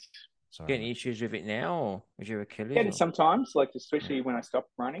Achilles. Sorry. Get any issues with it now, or with your Achilles? Yeah, sometimes, like especially when I stop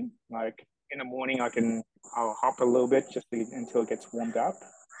running. Like in the morning, I'll hop a little bit until it gets warmed up.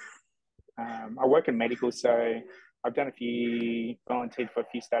 I work in medical, so I've volunteered for a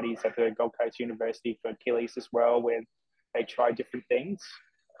few studies at the Gold Coast University for Achilles as well, where they try different things.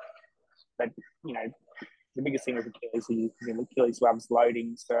 But the biggest thing with Achilles is Achilles loves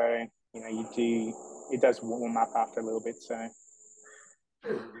loading, so it does warm up after a little bit. So.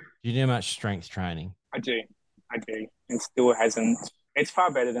 Do you do much strength training? I do. And still hasn't. It's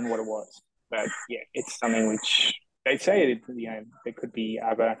far better than what it was. But yeah, it's something which they say, there could be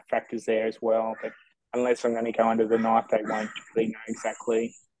other factors there as well. But unless I'm going to go under the knife, they won't really know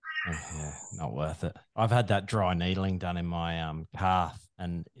exactly. Yeah, not worth it. I've had that dry needling done in my calf,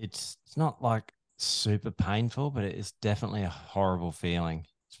 and it's not like super painful, but it's definitely a horrible feeling,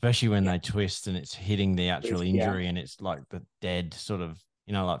 especially when they twist and it's hitting the actual injury, and it's like the dead sort of,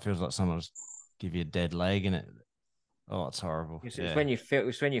 like feels like someone's give you a dead leg, and it's horrible. It's when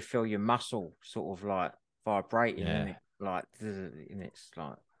you feel your muscle sort of like vibrating, and it's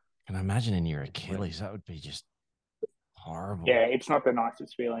like. Can I imagine in your Achilles? That would be just horrible. Yeah, it's not the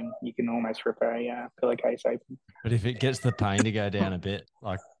nicest feeling. You can almost rip a pillowcase open. But if it gets the pain to go down a bit,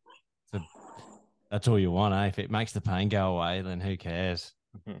 like that's all you want, eh? If it makes the pain go away, then who cares?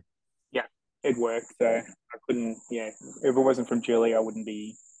 Mm-hmm. Yeah, it worked. So I couldn't. Yeah, if it wasn't from Julie, I wouldn't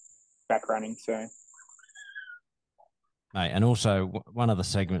be back running. So. Mate, and also one of the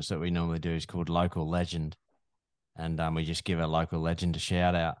segments that we normally do is called Local Legend, and we just give a local legend a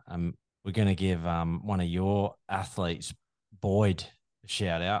shout out. We're going to give one of your athletes, Boyd, a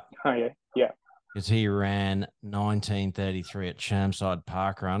shout out. Oh yeah, because he ran 19:33 at Chermside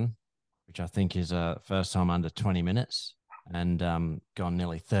Park Run, which I think is first time under 20 minutes, and gone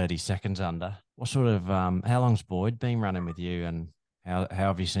nearly 30 seconds under. What sort of how long's Boyd been running with you, and how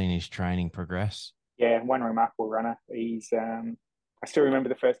have you seen his training progress? Yeah, one remarkable runner. He's I still remember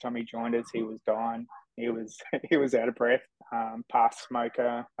the first time he joined us, he was dying. He was out of breath, past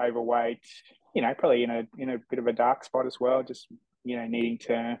smoker, overweight, probably in a bit of a dark spot as well, just needing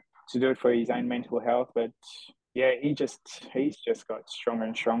to do it for his own mental health. But yeah, he's just got stronger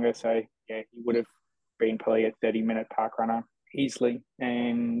and stronger. So yeah, he would have been probably a 30-minute park runner easily.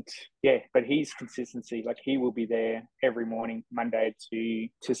 And yeah, but his consistency, like he will be there every morning, Monday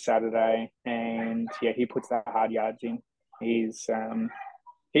to Saturday, and yeah, he puts the hard yards in.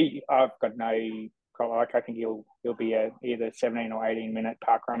 I've got no, like I think he'll be either 17 or 18-minute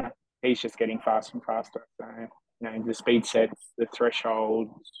park runner. He's just getting faster and faster. So the speed sets, the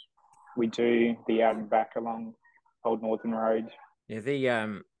thresholds, we do the out and back along Old Northern Road. Yeah,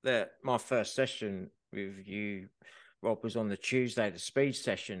 my first session with you, Rob, was on the Tuesday, the speed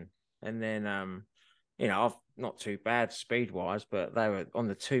session, and then I've not too bad speed wise, but they were on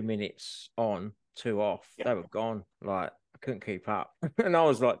the 2 minutes on, 2 off. Yep. They were gone. Like I couldn't keep up, and I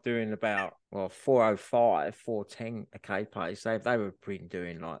was like doing about 4:05, 4:10 a k pace. They were pretty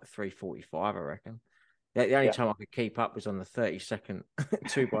doing like 3:45, I reckon. The only time I could keep up was on the 30-second,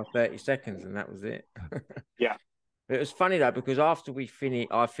 2 by 30 seconds, and that was it. Yeah. It was funny though, because after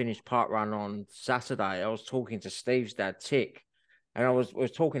I finished park run on Saturday, I was talking to Steve's dad, Tick, and I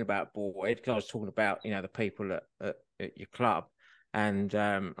was talking about Boyd, because I was talking about the people at your club, and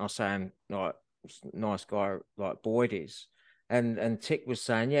I was saying like nice guy like Boyd is, and Tick was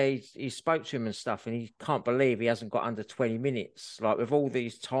saying he spoke to him and stuff, and he can't believe he hasn't got under 20 minutes, like with all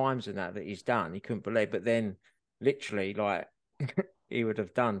these times and that he's done, he couldn't believe. But then literally like he would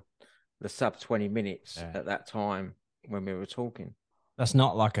have done the sub 20 minutes at that time when we were talking. That's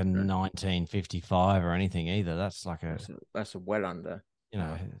not like a 19:55 or anything either. That's like that's a well under.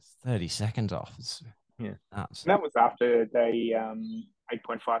 30 seconds off. Nuts. And that was after they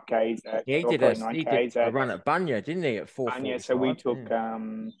 8.5 Ks at, Yeah, or probably 9 he Ks did a at run at Bunya, didn't he? At Bunya. 4:45. So we took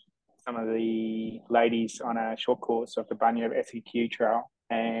some of the ladies on a short course of the Bunya SEQ Trail,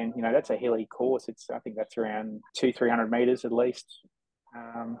 and that's a hilly course. I think that's around 200-300 meters at least.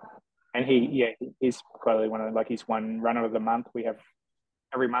 And he's probably one of he's one runner of the month. We have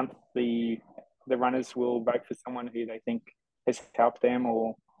every month the runners will vote for someone who they think has helped them,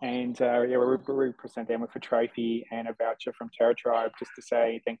 we present them with a trophy and a voucher from Terra Tribe just to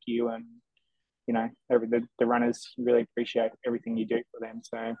say thank you, and the runners really appreciate everything you do for them.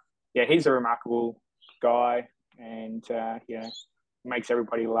 So yeah, he's a remarkable guy, and makes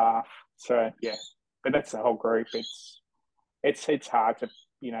everybody laugh. So yeah, but that's the whole group. It's hard to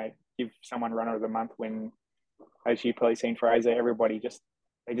give someone runner of the month when, as you probably seen Fraser, everybody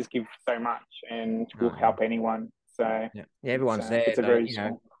they just give so much and will help anyone. So yeah, everyone's there. It's a very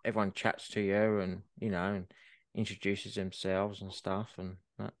small. Everyone chats to you and and introduces themselves and stuff, and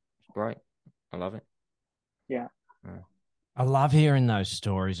that's great. I love it. Yeah. I love hearing those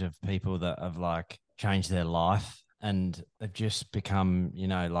stories of people that have changed their life and they've just become,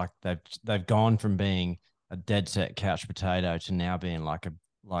 they've gone from being a dead set couch potato to now being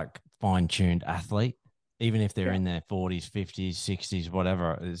like fine tuned athlete, even if they're in their 40s, 50s, 60s,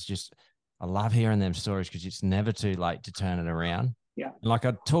 whatever. It's just, I love hearing them stories because it's never too late to turn it around. Yeah. And I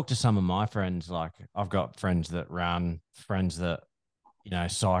talk to some of my friends, I've got friends that run, friends that,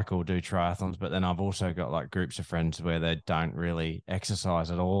 cycle, do triathlons, but then I've also got groups of friends where they don't really exercise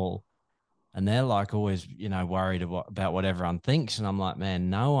at all. And they're always, worried about what everyone thinks. And I'm like,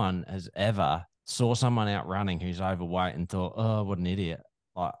 man, no one has ever saw someone out running who's overweight and thought, oh, what an idiot.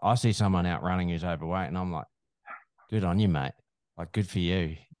 I see someone out running who's overweight and I'm like, good on you, mate. Good for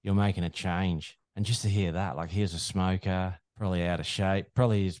you. You're making a change. And just to hear that, here's a smoker, probably out of shape,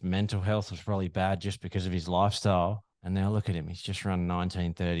 probably his mental health was probably bad just because of his lifestyle. And now look at him. He's just run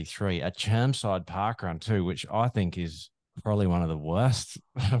 19:33 at Chermside Park Run too, which I think is probably one of the worst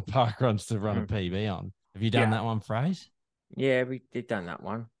park runs to run a PB on. Have you done that one, Fraser? Yeah, we did done that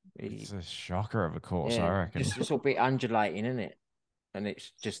one. It's a shocker of a course, I reckon. It's a bit undulating, isn't it? And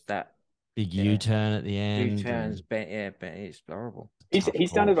it's just that big U-turn at the end. U-turns, but it's horrible.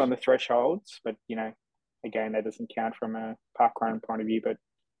 He's done it on the thresholds, but again, that doesn't count from a park run point of view. But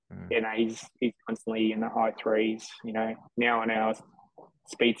he's constantly in the high threes. Now on our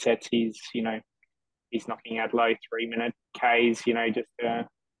speed sets, he's knocking out low 3-minute Ks. Just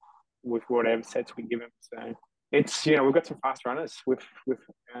with whatever sets we give him. So it's we've got some fast runners with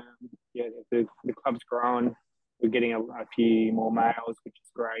the club's grown. We're getting a few more males, which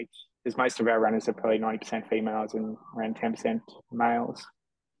is great. Because most of our runners are probably 90% females and around 10% males.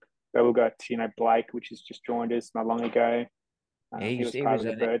 So we've got Blake, which has just joined us not long ago. He was part of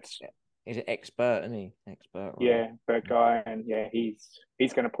the Birds. He's an expert, isn't he? Expert. Right? Yeah, Bird guy, and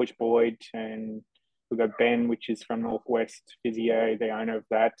he's going to push Boyd. And we've got Ben, which is from Northwest Physio, the owner of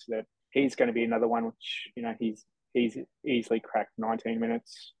that. That he's going to be another one, which he's easily cracked 19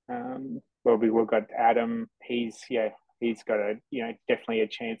 minutes. We've got Adam. He's got definitely a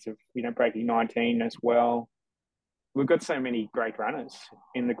chance of breaking 19 as well. We've got so many great runners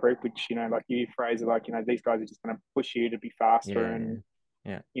in the group, which like you, Fraser, these guys are just going to push you to be faster,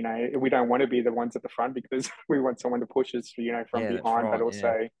 we don't want to be the ones at the front because we want someone to push us from behind, but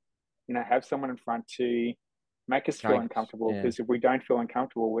also have someone in front to make us feel uncomfortable, because if we don't feel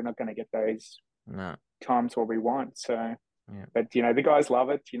uncomfortable, we're not going to get those times where we want. So but the guys love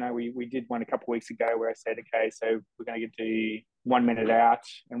it. We did one a couple of weeks ago where I said, okay, so we're going to do 1 minute out,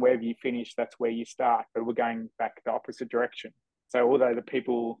 and wherever you finish, that's where you start, but we're going back the opposite direction. So although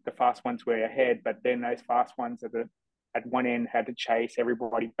the fast ones were ahead, but then those fast ones at one end had to chase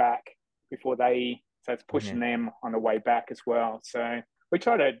everybody back so it's pushing them on the way back as well. So we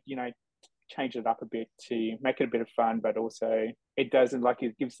try to change it up a bit to make it a bit of fun, but also it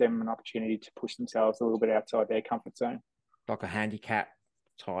gives them an opportunity to push themselves a little bit outside their comfort zone. Like a handicap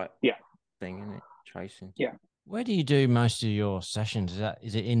type thing, isn't it? Chasing. Yeah. Where do you do most of your sessions?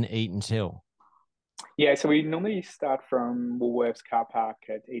 Is it in Eaton's Hill? Yeah, so we normally start from Woolworths car park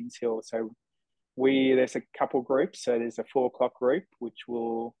at Eaton's Hill. So there's a couple groups. So there's a 4 o'clock group, which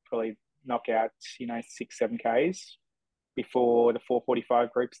will probably knock out 6-7 Ks before the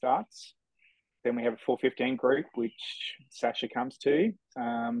 4:45 group starts. Then we have a 4:15 group, which Sasha comes to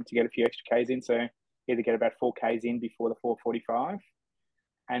get a few extra Ks in. So either get about 4 Ks in before the 4:45,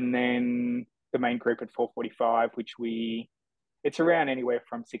 and then the main group at 4:45, which it's around anywhere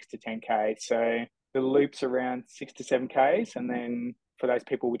from 6 to 10 Ks. So the loop's around 6 to 7 Ks, and then for those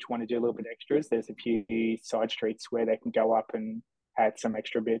people which want to do a little bit extras, there's a few side streets where they can go up and add some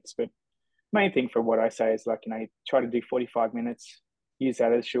extra bits. But main thing for what I say is like, try to do 45 minutes, use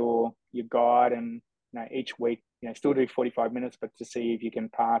that as your guide, and each week, still do 45 minutes, but to see if you can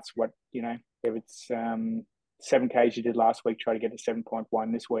pass what, if it's 7Ks you did last week, try to get to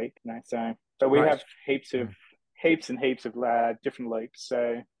 7.1 this week. So we have heaps and heaps of different loops.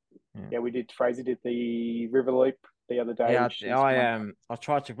 So Fraser did the river loop the other day. Yeah, I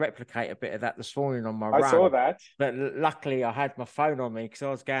tried to replicate a bit of that this morning on my run. I saw that, but luckily I had my phone on me because I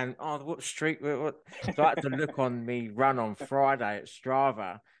was going, what street? What? So I had to look on me run on Friday at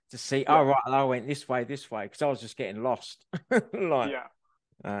Strava to see. Oh right, I went this way because I was just getting lost.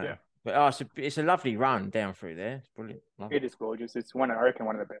 But it's a lovely run down through there. It's brilliant. Lovely. It is gorgeous. It's I reckon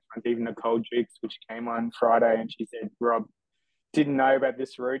one of the best ones. Even Nicole Dukes, which came on Friday, and she said, Rob, didn't know about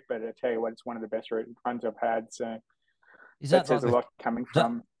this route, but I tell you what, it's one of the best runs I've had. So that says a lot coming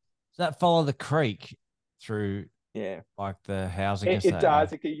from. Does that follow the creek through? Yeah, like the housing. It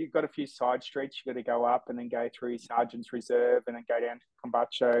does. You've got a few side streets you got to go up, and then go through Sergeant's Reserve, and then go down to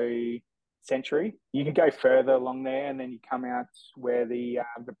Combacho Century. You can go further along there, and then you come out where the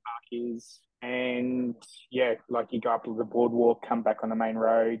park is, and like you go up to the boardwalk, come back on the main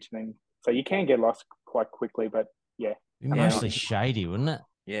road, and then so you can get lost quite quickly, but it'd be mostly shady, wouldn't it?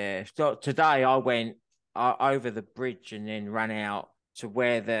 Yeah. So today I went over the bridge and then ran out to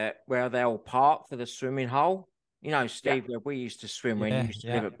where they all park for the swimming hole. Steve, where we used to swim when you used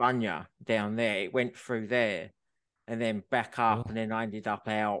to live at Bunya down there. It went through there and then back up, and then I ended up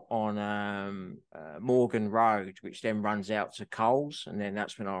out on Morgan Road, which then runs out to Coles, and then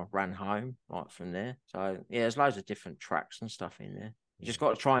that's when I ran home right from there. So there's loads of different tracks and stuff in there. You just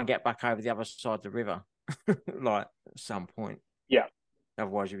got to try and get back over the other side of the river, like at some point. Yeah.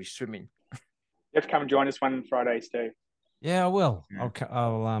 Otherwise, you'll be swimming. You have to come and join us one Friday, Steve. Yeah, I will. Yeah.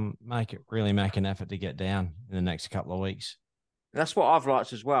 I'll make an effort to get down in the next couple of weeks. That's what I've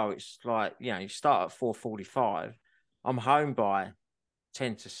liked as well. It's like, you start at 4:45. I'm home by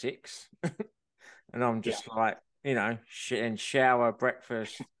 10 to 6. And I'm just like, and shower,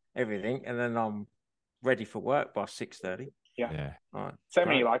 breakfast, everything. And then I'm ready for work by 6:30. Yeah. Right. So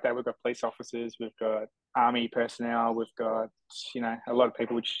many like that. We've got police officers, we've got army personnel, we've got, a lot of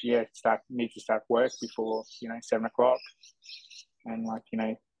people which, need to start work before, 7 o'clock. And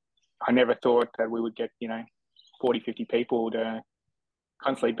I never thought that we would get, 40, 50 people to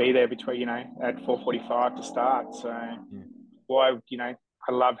constantly be there between, at 4:45 to start. So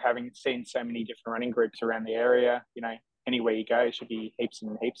I love seen so many different running groups around the area. Anywhere you go, should be heaps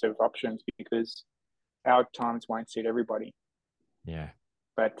and heaps of options because our times won't suit everybody. Yeah.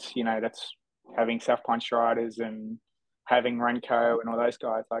 But, that's having South Punch Riders and having Renko and all those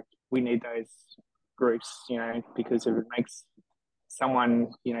guys. Like, we need those groups, because if it makes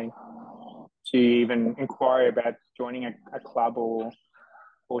someone, to even inquire about joining a club or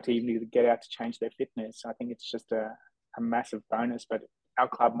to even get out to change their fitness, I think it's just a massive bonus. But our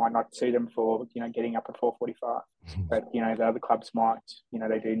club might not suit them for, getting up at 4:45. But, the other clubs might,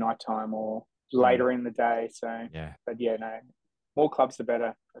 they do nighttime or later in the day. So, but more clubs the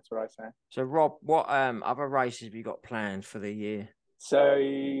better. That's what I say. So, Rob, what other races have you got planned for the year? So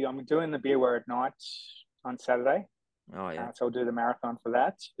I'm doing the Beerware at night on Saturday. Oh yeah. So I'll do the marathon for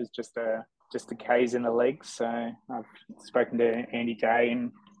that. It's just a K's in the legs. So I've spoken to Andy Day,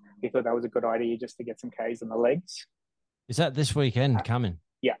 and he thought that was a good idea just to get some K's in the legs. Is that this weekend coming?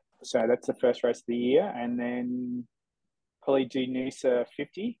 Yeah. So that's the first race of the year, and then probably do Noosa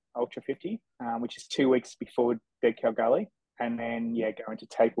 50, Ultra 50, which is 2 weeks before Dead Cow Gully. And then, go into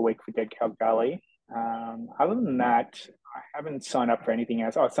taper week for Dead Cow Gully. Other than that, I haven't signed up for anything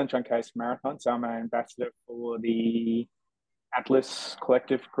else. Sunshine Coast Marathon. So I'm an ambassador for the Atlas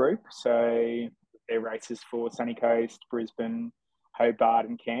Collective group. So their races for Sunny Coast, Brisbane, Hobart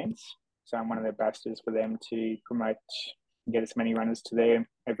and Cairns. So I'm one of the ambassadors for them to promote and get as many runners to their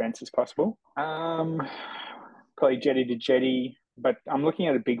events as possible. Probably jetty to jetty, but I'm looking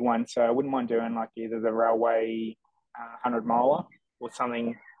at a big one. So I wouldn't mind doing like either the railway 100 miler or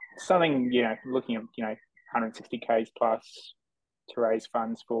something, looking at, 160 Ks plus to raise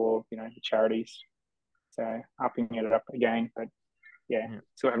funds for, the charities. So upping it up again, but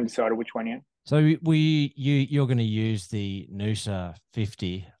still haven't decided which one yet. So you're going to use the Noosa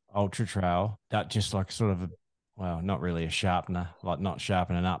 50 Ultra Trail, that just like sort of not really a sharpener, like not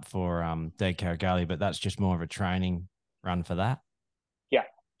sharpening up for Dead Cow Gully, but that's just more of a training run for that.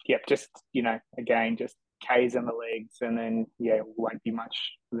 Yeah, just, again, just K's in the legs, and then it won't be much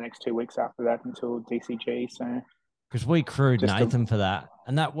for the next 2 weeks after that until DCG. So because we crewed Nathan for that,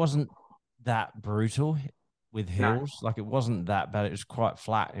 and that wasn't that brutal with hills. Like it wasn't that bad. It was quite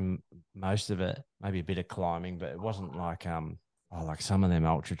flat in most of it, maybe a bit of climbing, but it wasn't like like some of them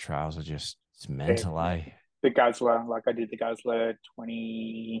ultra trails are just It's mental, eh? The Guzzler, like I did the Guzzler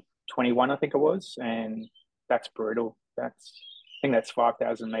 2021, I think it was, and that's brutal. I think that's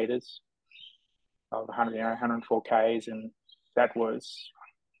 5,000 meters of 100, 104 Ks, and that was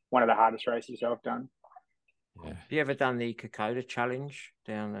one of the hardest races I've done. Yeah. Have you ever done the Kokoda Challenge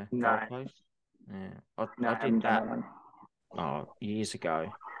down the No. Gold Coast? Yeah, No, I I haven't did that done one. years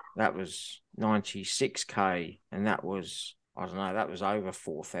ago. That was 96K, and that was, I don't know, that was over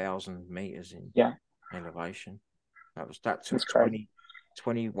 4,000 meters in elevation. That took That's crazy.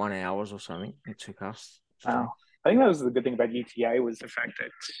 21 hours or something. It took us. Wow. I think that was the good thing about UTA was the fact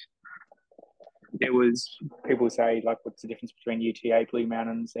that there was, people say, like, what's the difference between UTA, Blue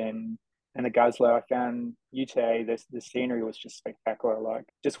Mountains, and the Guzzler? I found UTA, the scenery was just spectacular. Like,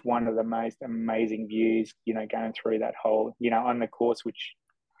 just one of the most amazing views, going through that whole, on the course, which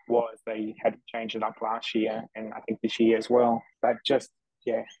they had changed it up last year, and I think this year as well. But just,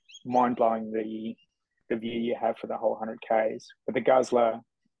 mind blowing the view you have for the whole 100 Ks. But the Guzzler,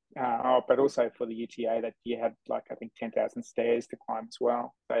 but also for the UTA, that you had, like, I think 10,000 stairs to climb as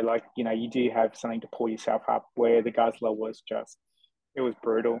well. So, like, you do have something to pull yourself up, where the Guzzler was just, it was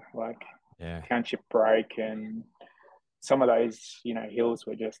brutal. Like, Township Break and some of those, hills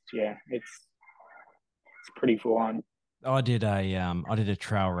were just, it's pretty full on. I did a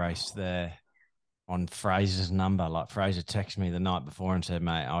trail race there on Fraser's number. Like, Fraser texted me the night before and said,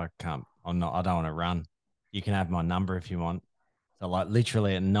 "Mate, I don't want to run. You can have my number if you want." So, like,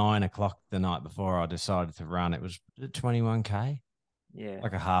 literally at 9 o'clock the night before I decided to run, it was 21K. Yeah.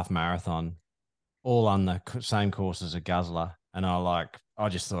 Like a half marathon, all on the same course as a Guzzler. And I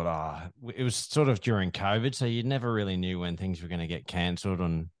just thought, it was sort of during COVID, so you never really knew when things were going to get cancelled.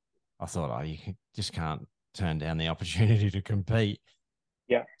 And I thought, just can't turn down the opportunity to compete.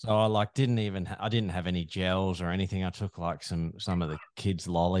 Yeah. So I didn't have any gels or anything. I took like some of the kids'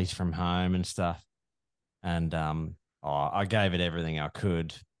 lollies from home and stuff. And I gave it everything I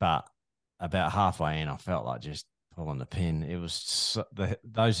could, but about halfway in, I felt like just pulling the pin. It was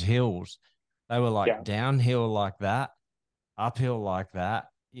those hills, they were like downhill like that, uphill like that.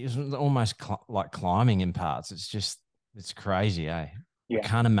 It was almost like climbing in parts. It's crazy, eh? Yeah. I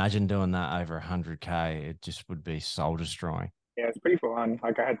can't imagine doing that over 100K. It just would be soul destroying. Yeah, it's pretty full on.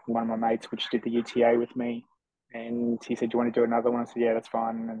 Like, I had one of my mates which did the UTA with me, and he said, "Do you want to do another one?" I said, "Yeah, that's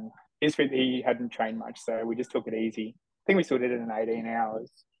fine." And he hadn't trained much, so we just took it easy. I think we still did it in 18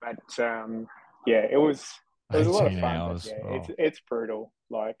 hours, but it was a lot of fun. Hours. But it's brutal.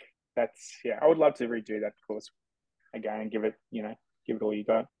 Like, I would love to redo that course again and give it all you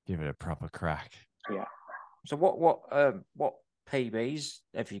got. Give it a proper crack. Yeah. So what PBs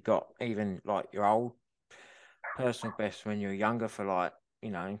have you got? Even like your old personal best when you were younger for, like,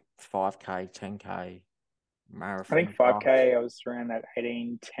 5K, 10K marathon? I think 5K, I was around that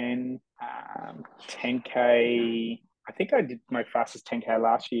 18:10. 10K, I think I did my fastest 10K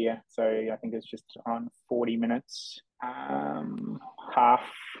last year. So I think it was just on 40 minutes.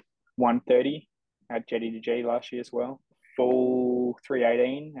 Half 1:30 at Jetty to G last year as well. Full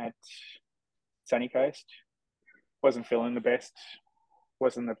 3:18 at Sunny Coast. Wasn't feeling the best.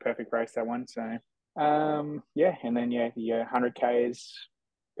 Wasn't the perfect race, that one. So, and then, the 100Ks,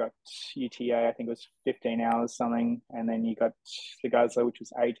 got UTA, I think it was 15 hours something. And then you got the Guzzler, which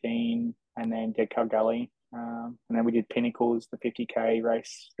was 18, and then Dead Cow Gully. And then we did Pinnacles, the 50K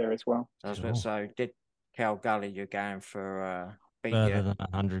race there as well. I was going to say, Dead Cow Gully, you're going for further than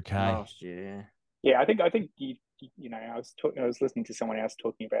 100K last year. Yeah, I think I was listening to someone else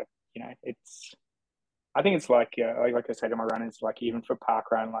talking about, I think it's like I say to my runners, like, even for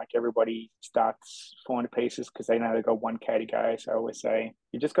park run, like, everybody starts falling to pieces because they know they've got 1K to go. So I always say,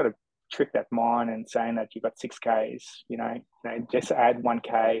 you just got to trick that mind and saying that you've got 6Ks, just add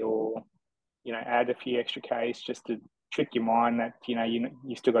 1K or, add a few extra Ks just to trick your mind that,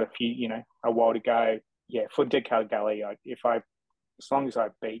 you still got a few, a while to go. Yeah, for Dead Cow Gully, as long as I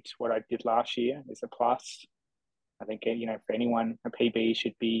beat what I did last year, is a plus. I think, for anyone, a PB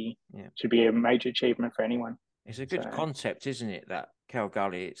should be a major achievement for anyone. It's a good concept, isn't it? That Cow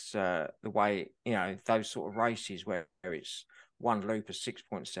Gully. It's the way, those sort of races where it's one loop of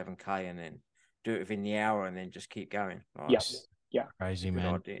 6.7K and then do it within the hour and then just keep going. Like, yeah. Crazy,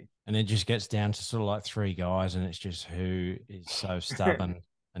 man. Idea. And it just gets down to sort of like 3 guys, and it's just who is so stubborn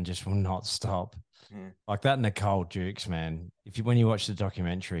and just will not stop. Yeah. Like that Nicole Dukes, man. When you watch the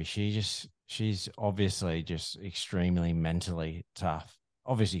documentary, she's obviously just extremely mentally tough.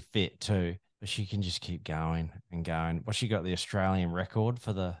 Obviously fit too, but she can just keep going and going. Well, she got the Australian record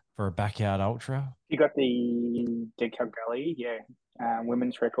for a backyard ultra. She got the Dead Cow Gully,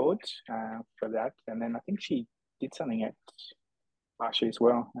 women's record for that, and then I think she did something at last year as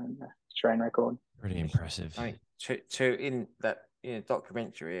well. And Australian record. Pretty impressive. I mean, two in that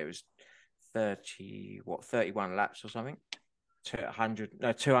documentary, it was 31 laps or something.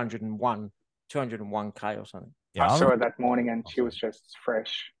 201K or something. Yeah, I saw her that morning and she was just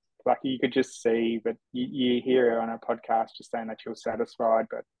fresh. Like you could just see, but you hear her on a podcast just saying that she was satisfied,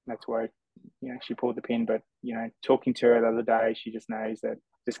 but that's why, she pulled the pin. But, talking to her the other day, she just knows that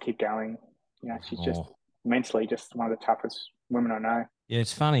just keep going. She's just mentally just one of the toughest women I know. Yeah,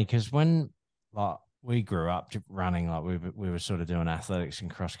 it's funny because when we grew up running, we were sort of doing athletics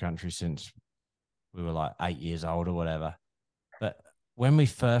and cross country since we were like 8 years old or whatever. But when we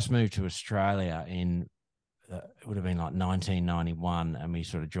first moved to Australia it would have been like 1991, and we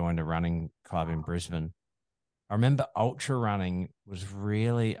sort of joined a running club in Brisbane. I remember ultra running was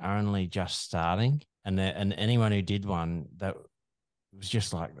really only just starting, and anyone who did one, that was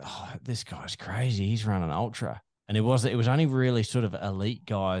just like, oh, this guy's crazy. He's running ultra. And it was only really sort of elite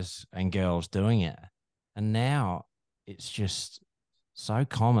guys and girls doing it. And now it's just so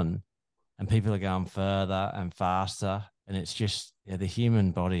common, and people are going further and faster. And it's just, the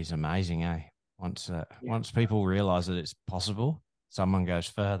human body is amazing, eh? Once people realize that it's possible, someone goes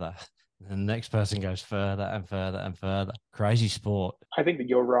further, and the next person goes further and further and further. Crazy sport. I think that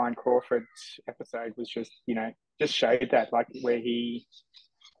your Ryan Crawford episode was just showed that, like, where he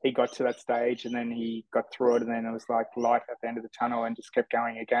got to that stage and then he got through it, and then it was like light at the end of the tunnel and just kept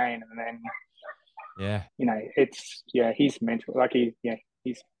going again. And then, he's mental. Like he's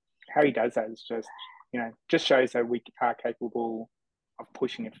how he does that is just shows that we are capable of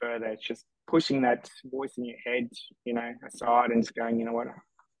pushing it further. It's just pushing that voice in your head, aside and just going, you know what,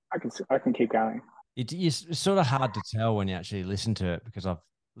 I can keep going. It's sort of hard to tell when you actually listen to it, because I've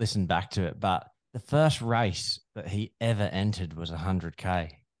listened back to it. But the first race that he ever entered was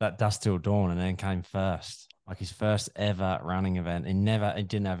 100K, that Dusk Till Dawn, and then came first. Like his first ever running event. He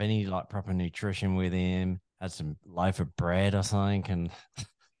didn't have any like proper nutrition with him. Had some loaf of bread or something and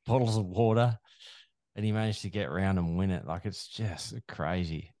bottles of water. And he managed to get around and win it. Like, it's just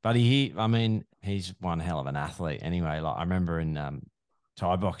crazy. But he's one hell of an athlete anyway. Like, I remember in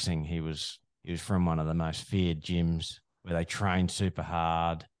Thai boxing, he was from one of the most feared gyms where they trained super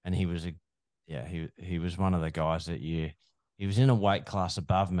hard. And he was he was one of the guys that he was in a weight class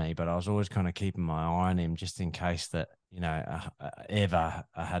above me, but I was always kind of keeping my eye on him just in case that, ever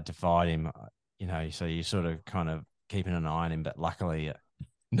I had to fight him, so you sort of kind of keeping an eye on him. But luckily,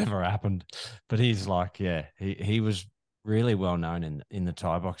 never happened. But he's like, he was really well known in the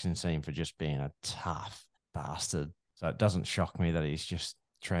Thai boxing scene for just being a tough bastard. So it doesn't shock me that he's just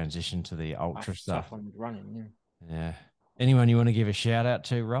transitioned to the ultra stuff. Tough when running, yeah. Anyone you want to give a shout out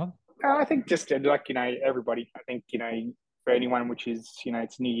to, Rob? I think just everybody. I think for anyone, which is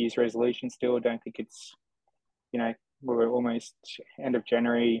it's New Year's resolution still. I don't think it's we're almost end of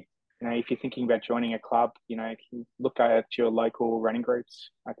January. If you're thinking about joining a club, look at your local running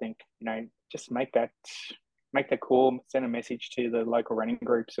groups. I think, just make that call, send a message to the local running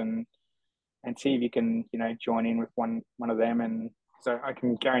groups and see if you can, join in with one of them. And so I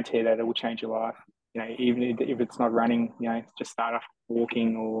can guarantee that it will change your life. Even if it's not running, just start off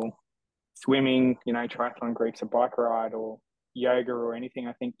walking or swimming, triathlon groups, a bike ride or yoga or anything.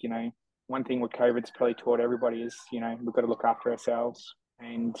 I think, one thing what COVID's probably taught everybody is, we've got to look after ourselves.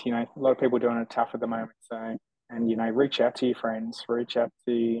 And, a lot of people are doing it tough at the moment. So, and, reach out to your friends, reach out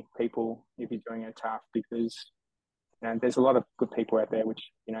to people if you're doing it tough, because, there's a lot of good people out there which,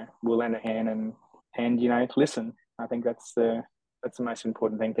 will lend a hand and listen. I think that's the most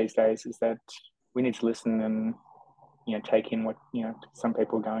important thing these days, is that we need to listen and, take in what, some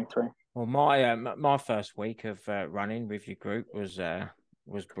people are going through. Well, my first week of running with your group was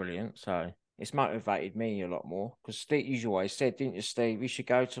brilliant. So it's motivated me a lot more, because Steve, you always said, didn't you, Steve, we should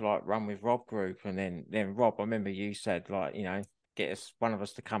go to like run with Rob group, and then Rob, I remember you said like, get one of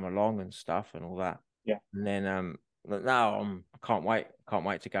us to come along and stuff and all that. Yeah. And then now I can't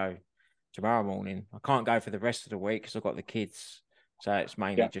wait to go tomorrow morning. I can't go for the rest of the week because I've got the kids, so it's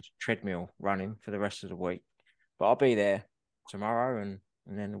mainly just treadmill running for the rest of the week. But I'll be there tomorrow and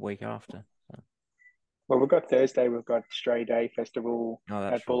then the week after. So. Well, we've got Thursday. We've got Stray Day Festival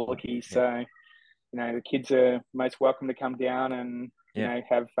at Bullocky. So, the kids are most welcome to come down and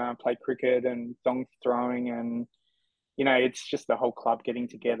have play cricket and dong throwing, and it's just the whole club getting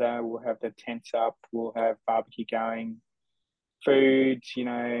together. We'll have the tents up. We'll have barbecue going, food.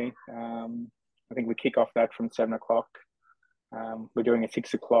 I think we kick off that from 7 o'clock. We're doing a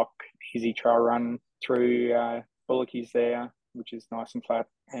 6 o'clock easy trail run through Bullockies there, which is nice and flat.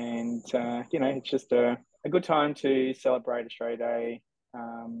 And, it's just a good time to celebrate Australia Day.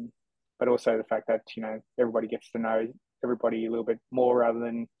 But also the fact that, everybody gets to know everybody a little bit more rather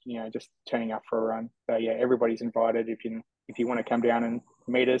than just turning up for a run. So yeah, everybody's invited. If you want to come down and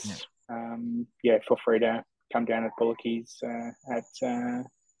meet us, feel free to come down at Bullockys at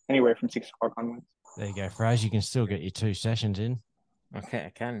anywhere from 6 o'clock onwards. There you go, Fraser. You can still get your 2 sessions in. Okay, I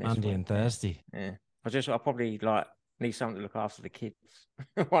can. Monday and Thursday. Yeah. I probably need someone to look after the kids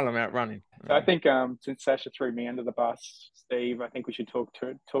while I'm out running. So I think since Sasha threw me under the bus, Steve, I think we should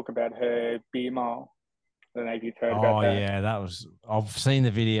talk about her beer mile. I don't know if you've heard about that. Oh yeah, I've seen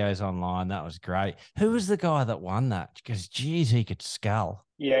the videos online. That was great. Who was the guy that won that? Because geez, he could scull.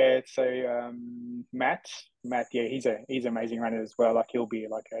 Yeah, so Matt, yeah, he's an amazing runner as well. Like he'll be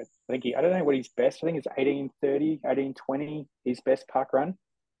like I don't know what his best. I think it's 18:30, 18:20, his best park run.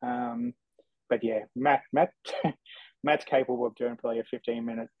 But yeah, Matt's capable of doing probably a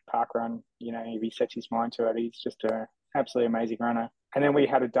 15-minute park run. If he sets his mind to it, he's just an absolutely amazing runner. And then we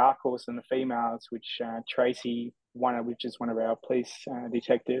had a dark horse in the females, which Tracy won, which is one of our police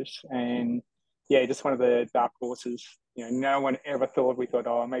detectives. And yeah, just one of the dark horses. No one ever thought. We thought,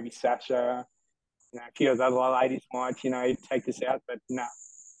 oh, maybe Sasha, a few of the other ladies might, take this out. But no,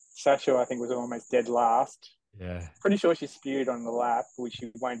 Sasha, I think, was almost dead last. Yeah. Pretty sure she spewed on the lap, which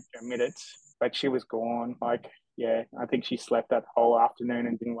she won't admit it, but she was gone. I think she slept that whole afternoon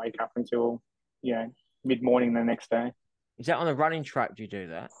and didn't wake up until, mid-morning the next day. Is that on the running track? Do you do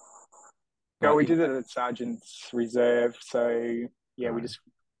that? No, we did it at Sergeant's Reserve. So yeah, right.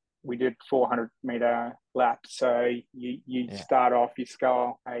 we did 400-meter laps. So you start off, you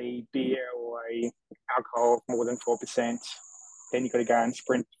scull a beer or a alcohol of more than 4%. Then you've got to go and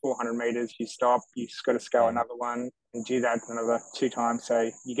sprint 400 meters. You stop, you've got to scull another one and do that another 2 times. So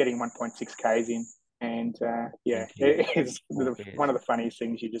you're getting 1.6 Ks in. And it is one of the funniest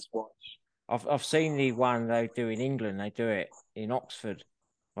things you just watch. I've seen the one they do in England. They do it in Oxford,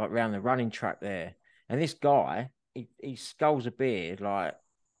 like around the running track there. And this guy, he sculls a beer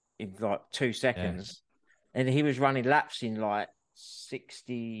in 2 seconds. Yes. And he was running laps in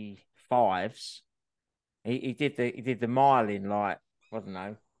 65s. He did the mile in I don't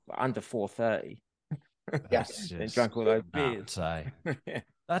know, under 4:30. Yes, and drank all those beers.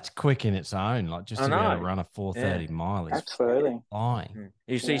 That's quick in its own. Just to be able to run a 4:30 mile is absolutely flying.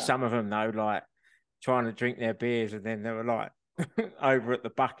 You see some of them though, trying to drink their beers, and then they were over at the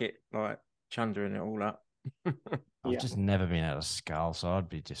bucket, chundering it all up. I've just never been able to scull, so I'd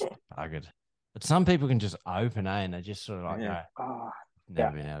be just buggered. But some people can just open, and they just sort of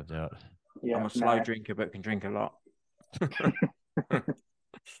never been able to do it. Yeah, I'm a slow drinker, but can drink a lot.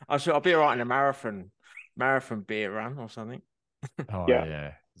 I'll be all right in a marathon beer run or something. Oh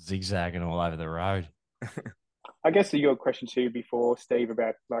yeah, zigzagging all over the road. I guess your question too before, Steve,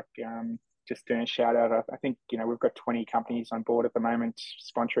 about just doing a shout out. I think we've got 20 companies on board at the moment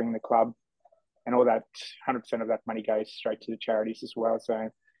sponsoring the club, and all that 100% of that money goes straight to the charities as well.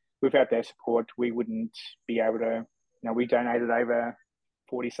 So without their support, we wouldn't be able to. We donated over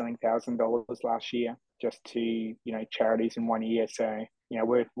 $40-something thousand last year just to charities in 1 year. So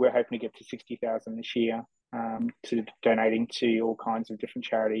we're hoping to get to 60,000 this year. To donating to all kinds of different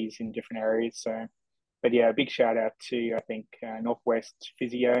charities in different areas. So, but yeah, a big shout out to, I think, Northwest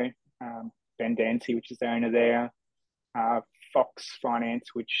Physio, Ben Dancy, which is the owner there, Fox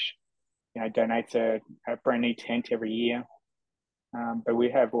Finance, which, donates a brand new tent every year. But we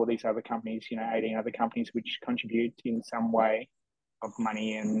have all these other companies, 18 other companies which contribute in some way of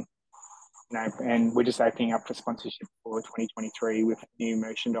money, and and we're just opening up for sponsorship for 2023 with new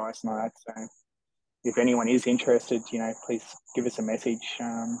merchandise and all that. So if anyone is interested, please give us a message.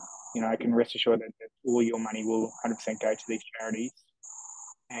 I can rest assured that all your money will 100% go to these charities.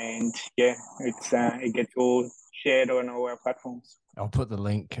 And yeah, it gets all shared on all our platforms. I'll put the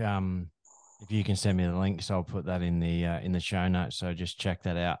link. If you can send me the link, so I'll put that in the show notes. So just check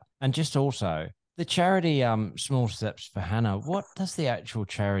that out. And just also the charity, Small Steps for Hannah. What does the actual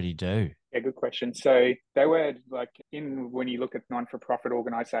charity do? Yeah, good question. So they were when you look at non-for-profit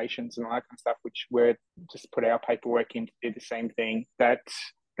organisations and all that kind of stuff, which we're just put our paperwork in to do the same thing, that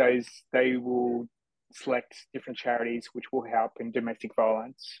they will select different charities which will help in domestic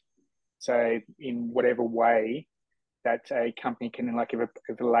violence. So in whatever way that a company can,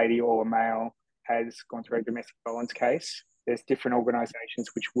 if a lady or a male has gone through a domestic violence case, there's different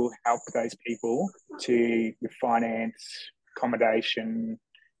organisations which will help those people to finance, accommodation,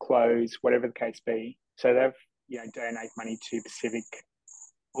 clothes, whatever the case be. So they've donate money to specific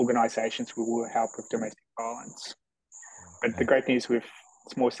organisations who will help with domestic violence. But the great news with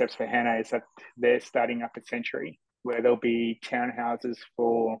Small Steps for Hannah is that they're starting up a Century, where there'll be townhouses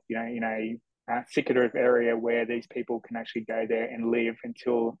for in a secretive area where these people can actually go there and live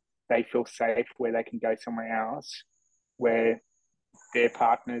until they feel safe, where they can go somewhere else. where their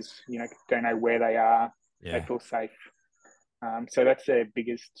partners, don't know where they are. Yeah. They feel safe. So that's their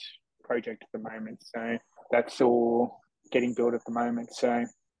biggest project at the moment. So that's all getting built at the moment. So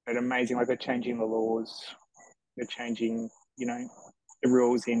it's amazing. Like, they're changing the laws. They're changing, the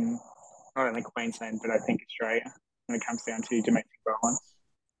rules in not only Queensland, but I think Australia when it comes down to domestic violence.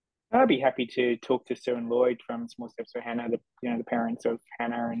 I'd be happy to talk to Sue and Lloyd from Small Steps for Hannah, the parents of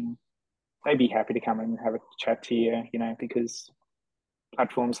Hannah, and they'd be happy to come and have a chat to you, because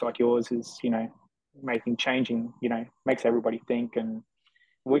platforms like yours is, changing, makes everybody think, and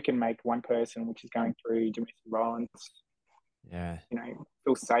we can make one person which is going through domestic violence,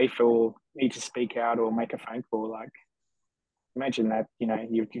 feel safe or need to speak out or make a phone call. Like, imagine that,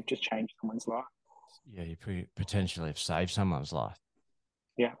 you've just changed someone's life. Yeah, you potentially have saved someone's life.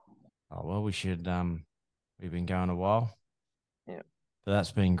 Yeah. Oh, well, we should, we've been going a while. Yeah. But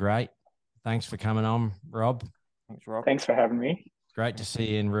that's been great. Thanks for coming on, Rob. Thanks, Rob. Thanks for having me. Great to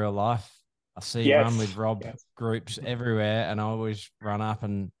see you in real life. I see you run with Rob groups everywhere, and I always run up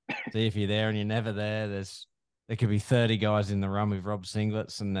and see if you're there, and you're never there. There could be 30 guys in the run with Rob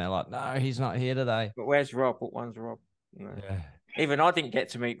singlets, and they're like, no, he's not here today. But where's Rob? What one's Rob? No. Yeah. Even I didn't get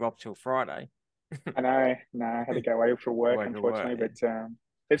to meet Rob till Friday. I know. No, I had to go away for work, unfortunately. But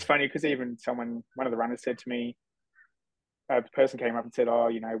it's funny because even one of the runners said to me, the person came up and said,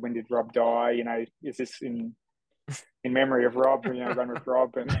 oh, when did Rob die? Is this in memory of Rob, run with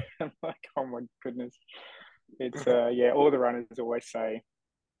Rob? And I'm like, oh my goodness. It's, all the runners always say,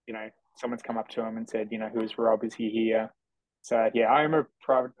 someone's come up to him and said, who's Rob? Is he here? So, yeah, I'm a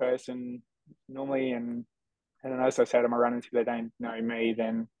private person normally. And as I say to my runners, if they don't know me,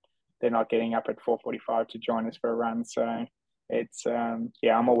 then they're not getting up at 4:45 to join us for a run. So it's,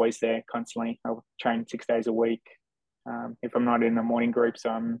 I'm always there constantly. I'll train 6 days a week. If I'm not in the morning groups,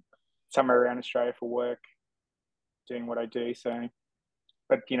 I'm somewhere around Australia for work, doing what I do. So,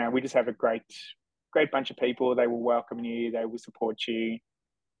 but we just have a great bunch of people. They will welcome you. They will support you,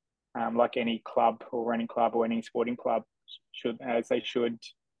 like any club or running club or any sporting club should.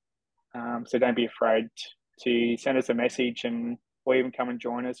 So don't be afraid to send us a message or even come and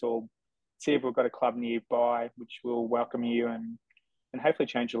join us, or see if we've got a club nearby which will welcome you and hopefully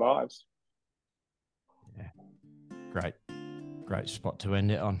change your lives. Yeah, great spot to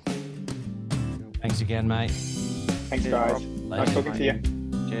end it on. Thanks again, mate. Thanks, guys. Nice talking to you.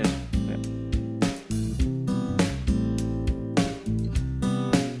 Cheers.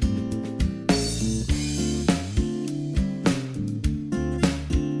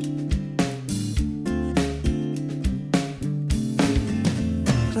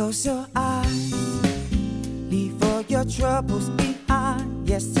 Close your eyes, leave all your troubles behind.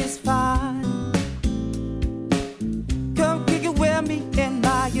 Yes, it's fine. Come kick it with me in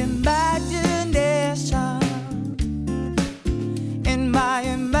my imagination. In my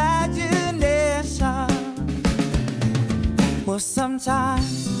imagination. Well,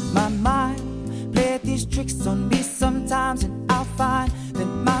 sometimes my mind plays these tricks on me sometimes, and I'll find that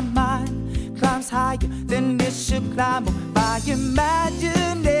my mind climbs higher than it should climb. My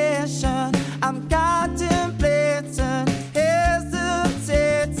imagination, I'm contemplating,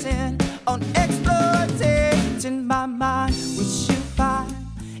 hesitating on exploiting my mind, which you find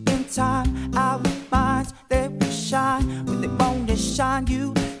in time. Our minds, they will shine when they want to shine.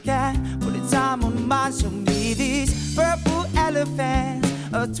 You can put a time on mine. Show me these purple elephants,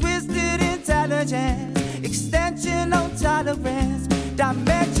 a twisted intelligence, extension of tolerance,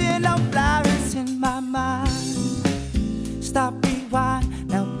 dimension of flowers in my mind. Stop, rewind.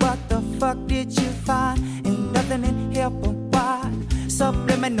 Now what the fuck did you find? Ain't nothing in here but why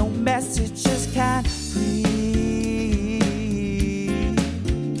subliminal messages can't breathe.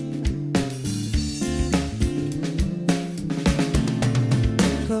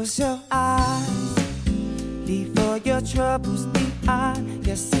 Close your eyes, leave all your troubles behind.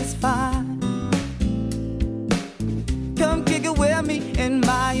 Yes, it's fine. Come kick it with me in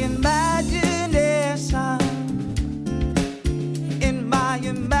my imagination. In my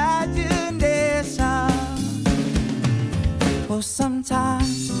imagination. Well,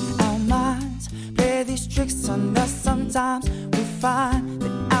 sometimes our minds play these tricks on us. Sometimes we find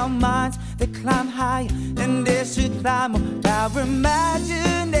that our minds, they climb higher and they should climb up. Our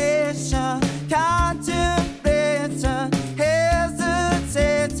imagination, contemplating,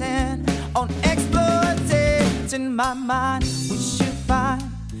 hesitating on exploiting my mind, which you find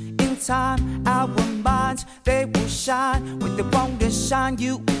in time. Our minds, they will shine when they want to shine.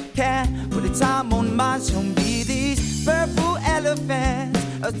 You can put a time on mine. Show me these purple elephants,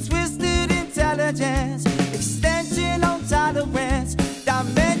 a twisted intelligence, extension of tolerance,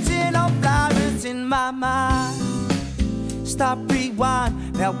 dimension of flowers in my mind. stop,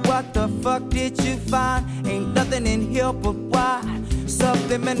 rewind. Now what the fuck did you find? Ain't nothing in here but why?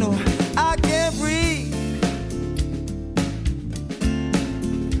 Subliminal, I can't breathe.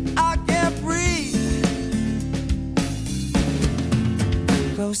 I can't breathe.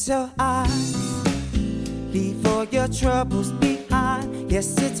 Close your eyes, leave all your troubles behind.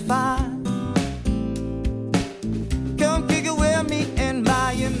 Yes, it's fine. Come kick it with me in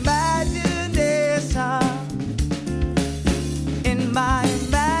my imagination. In my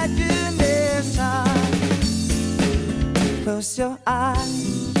imagination. Close your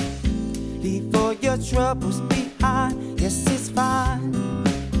eyes, leave all your troubles behind. Yes, it's fine.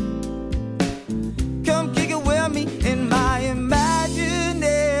 Come kick it with me in my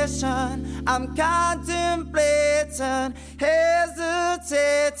imagination. I'm contemplating,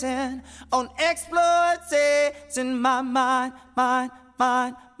 hesitating on exploiting my mind.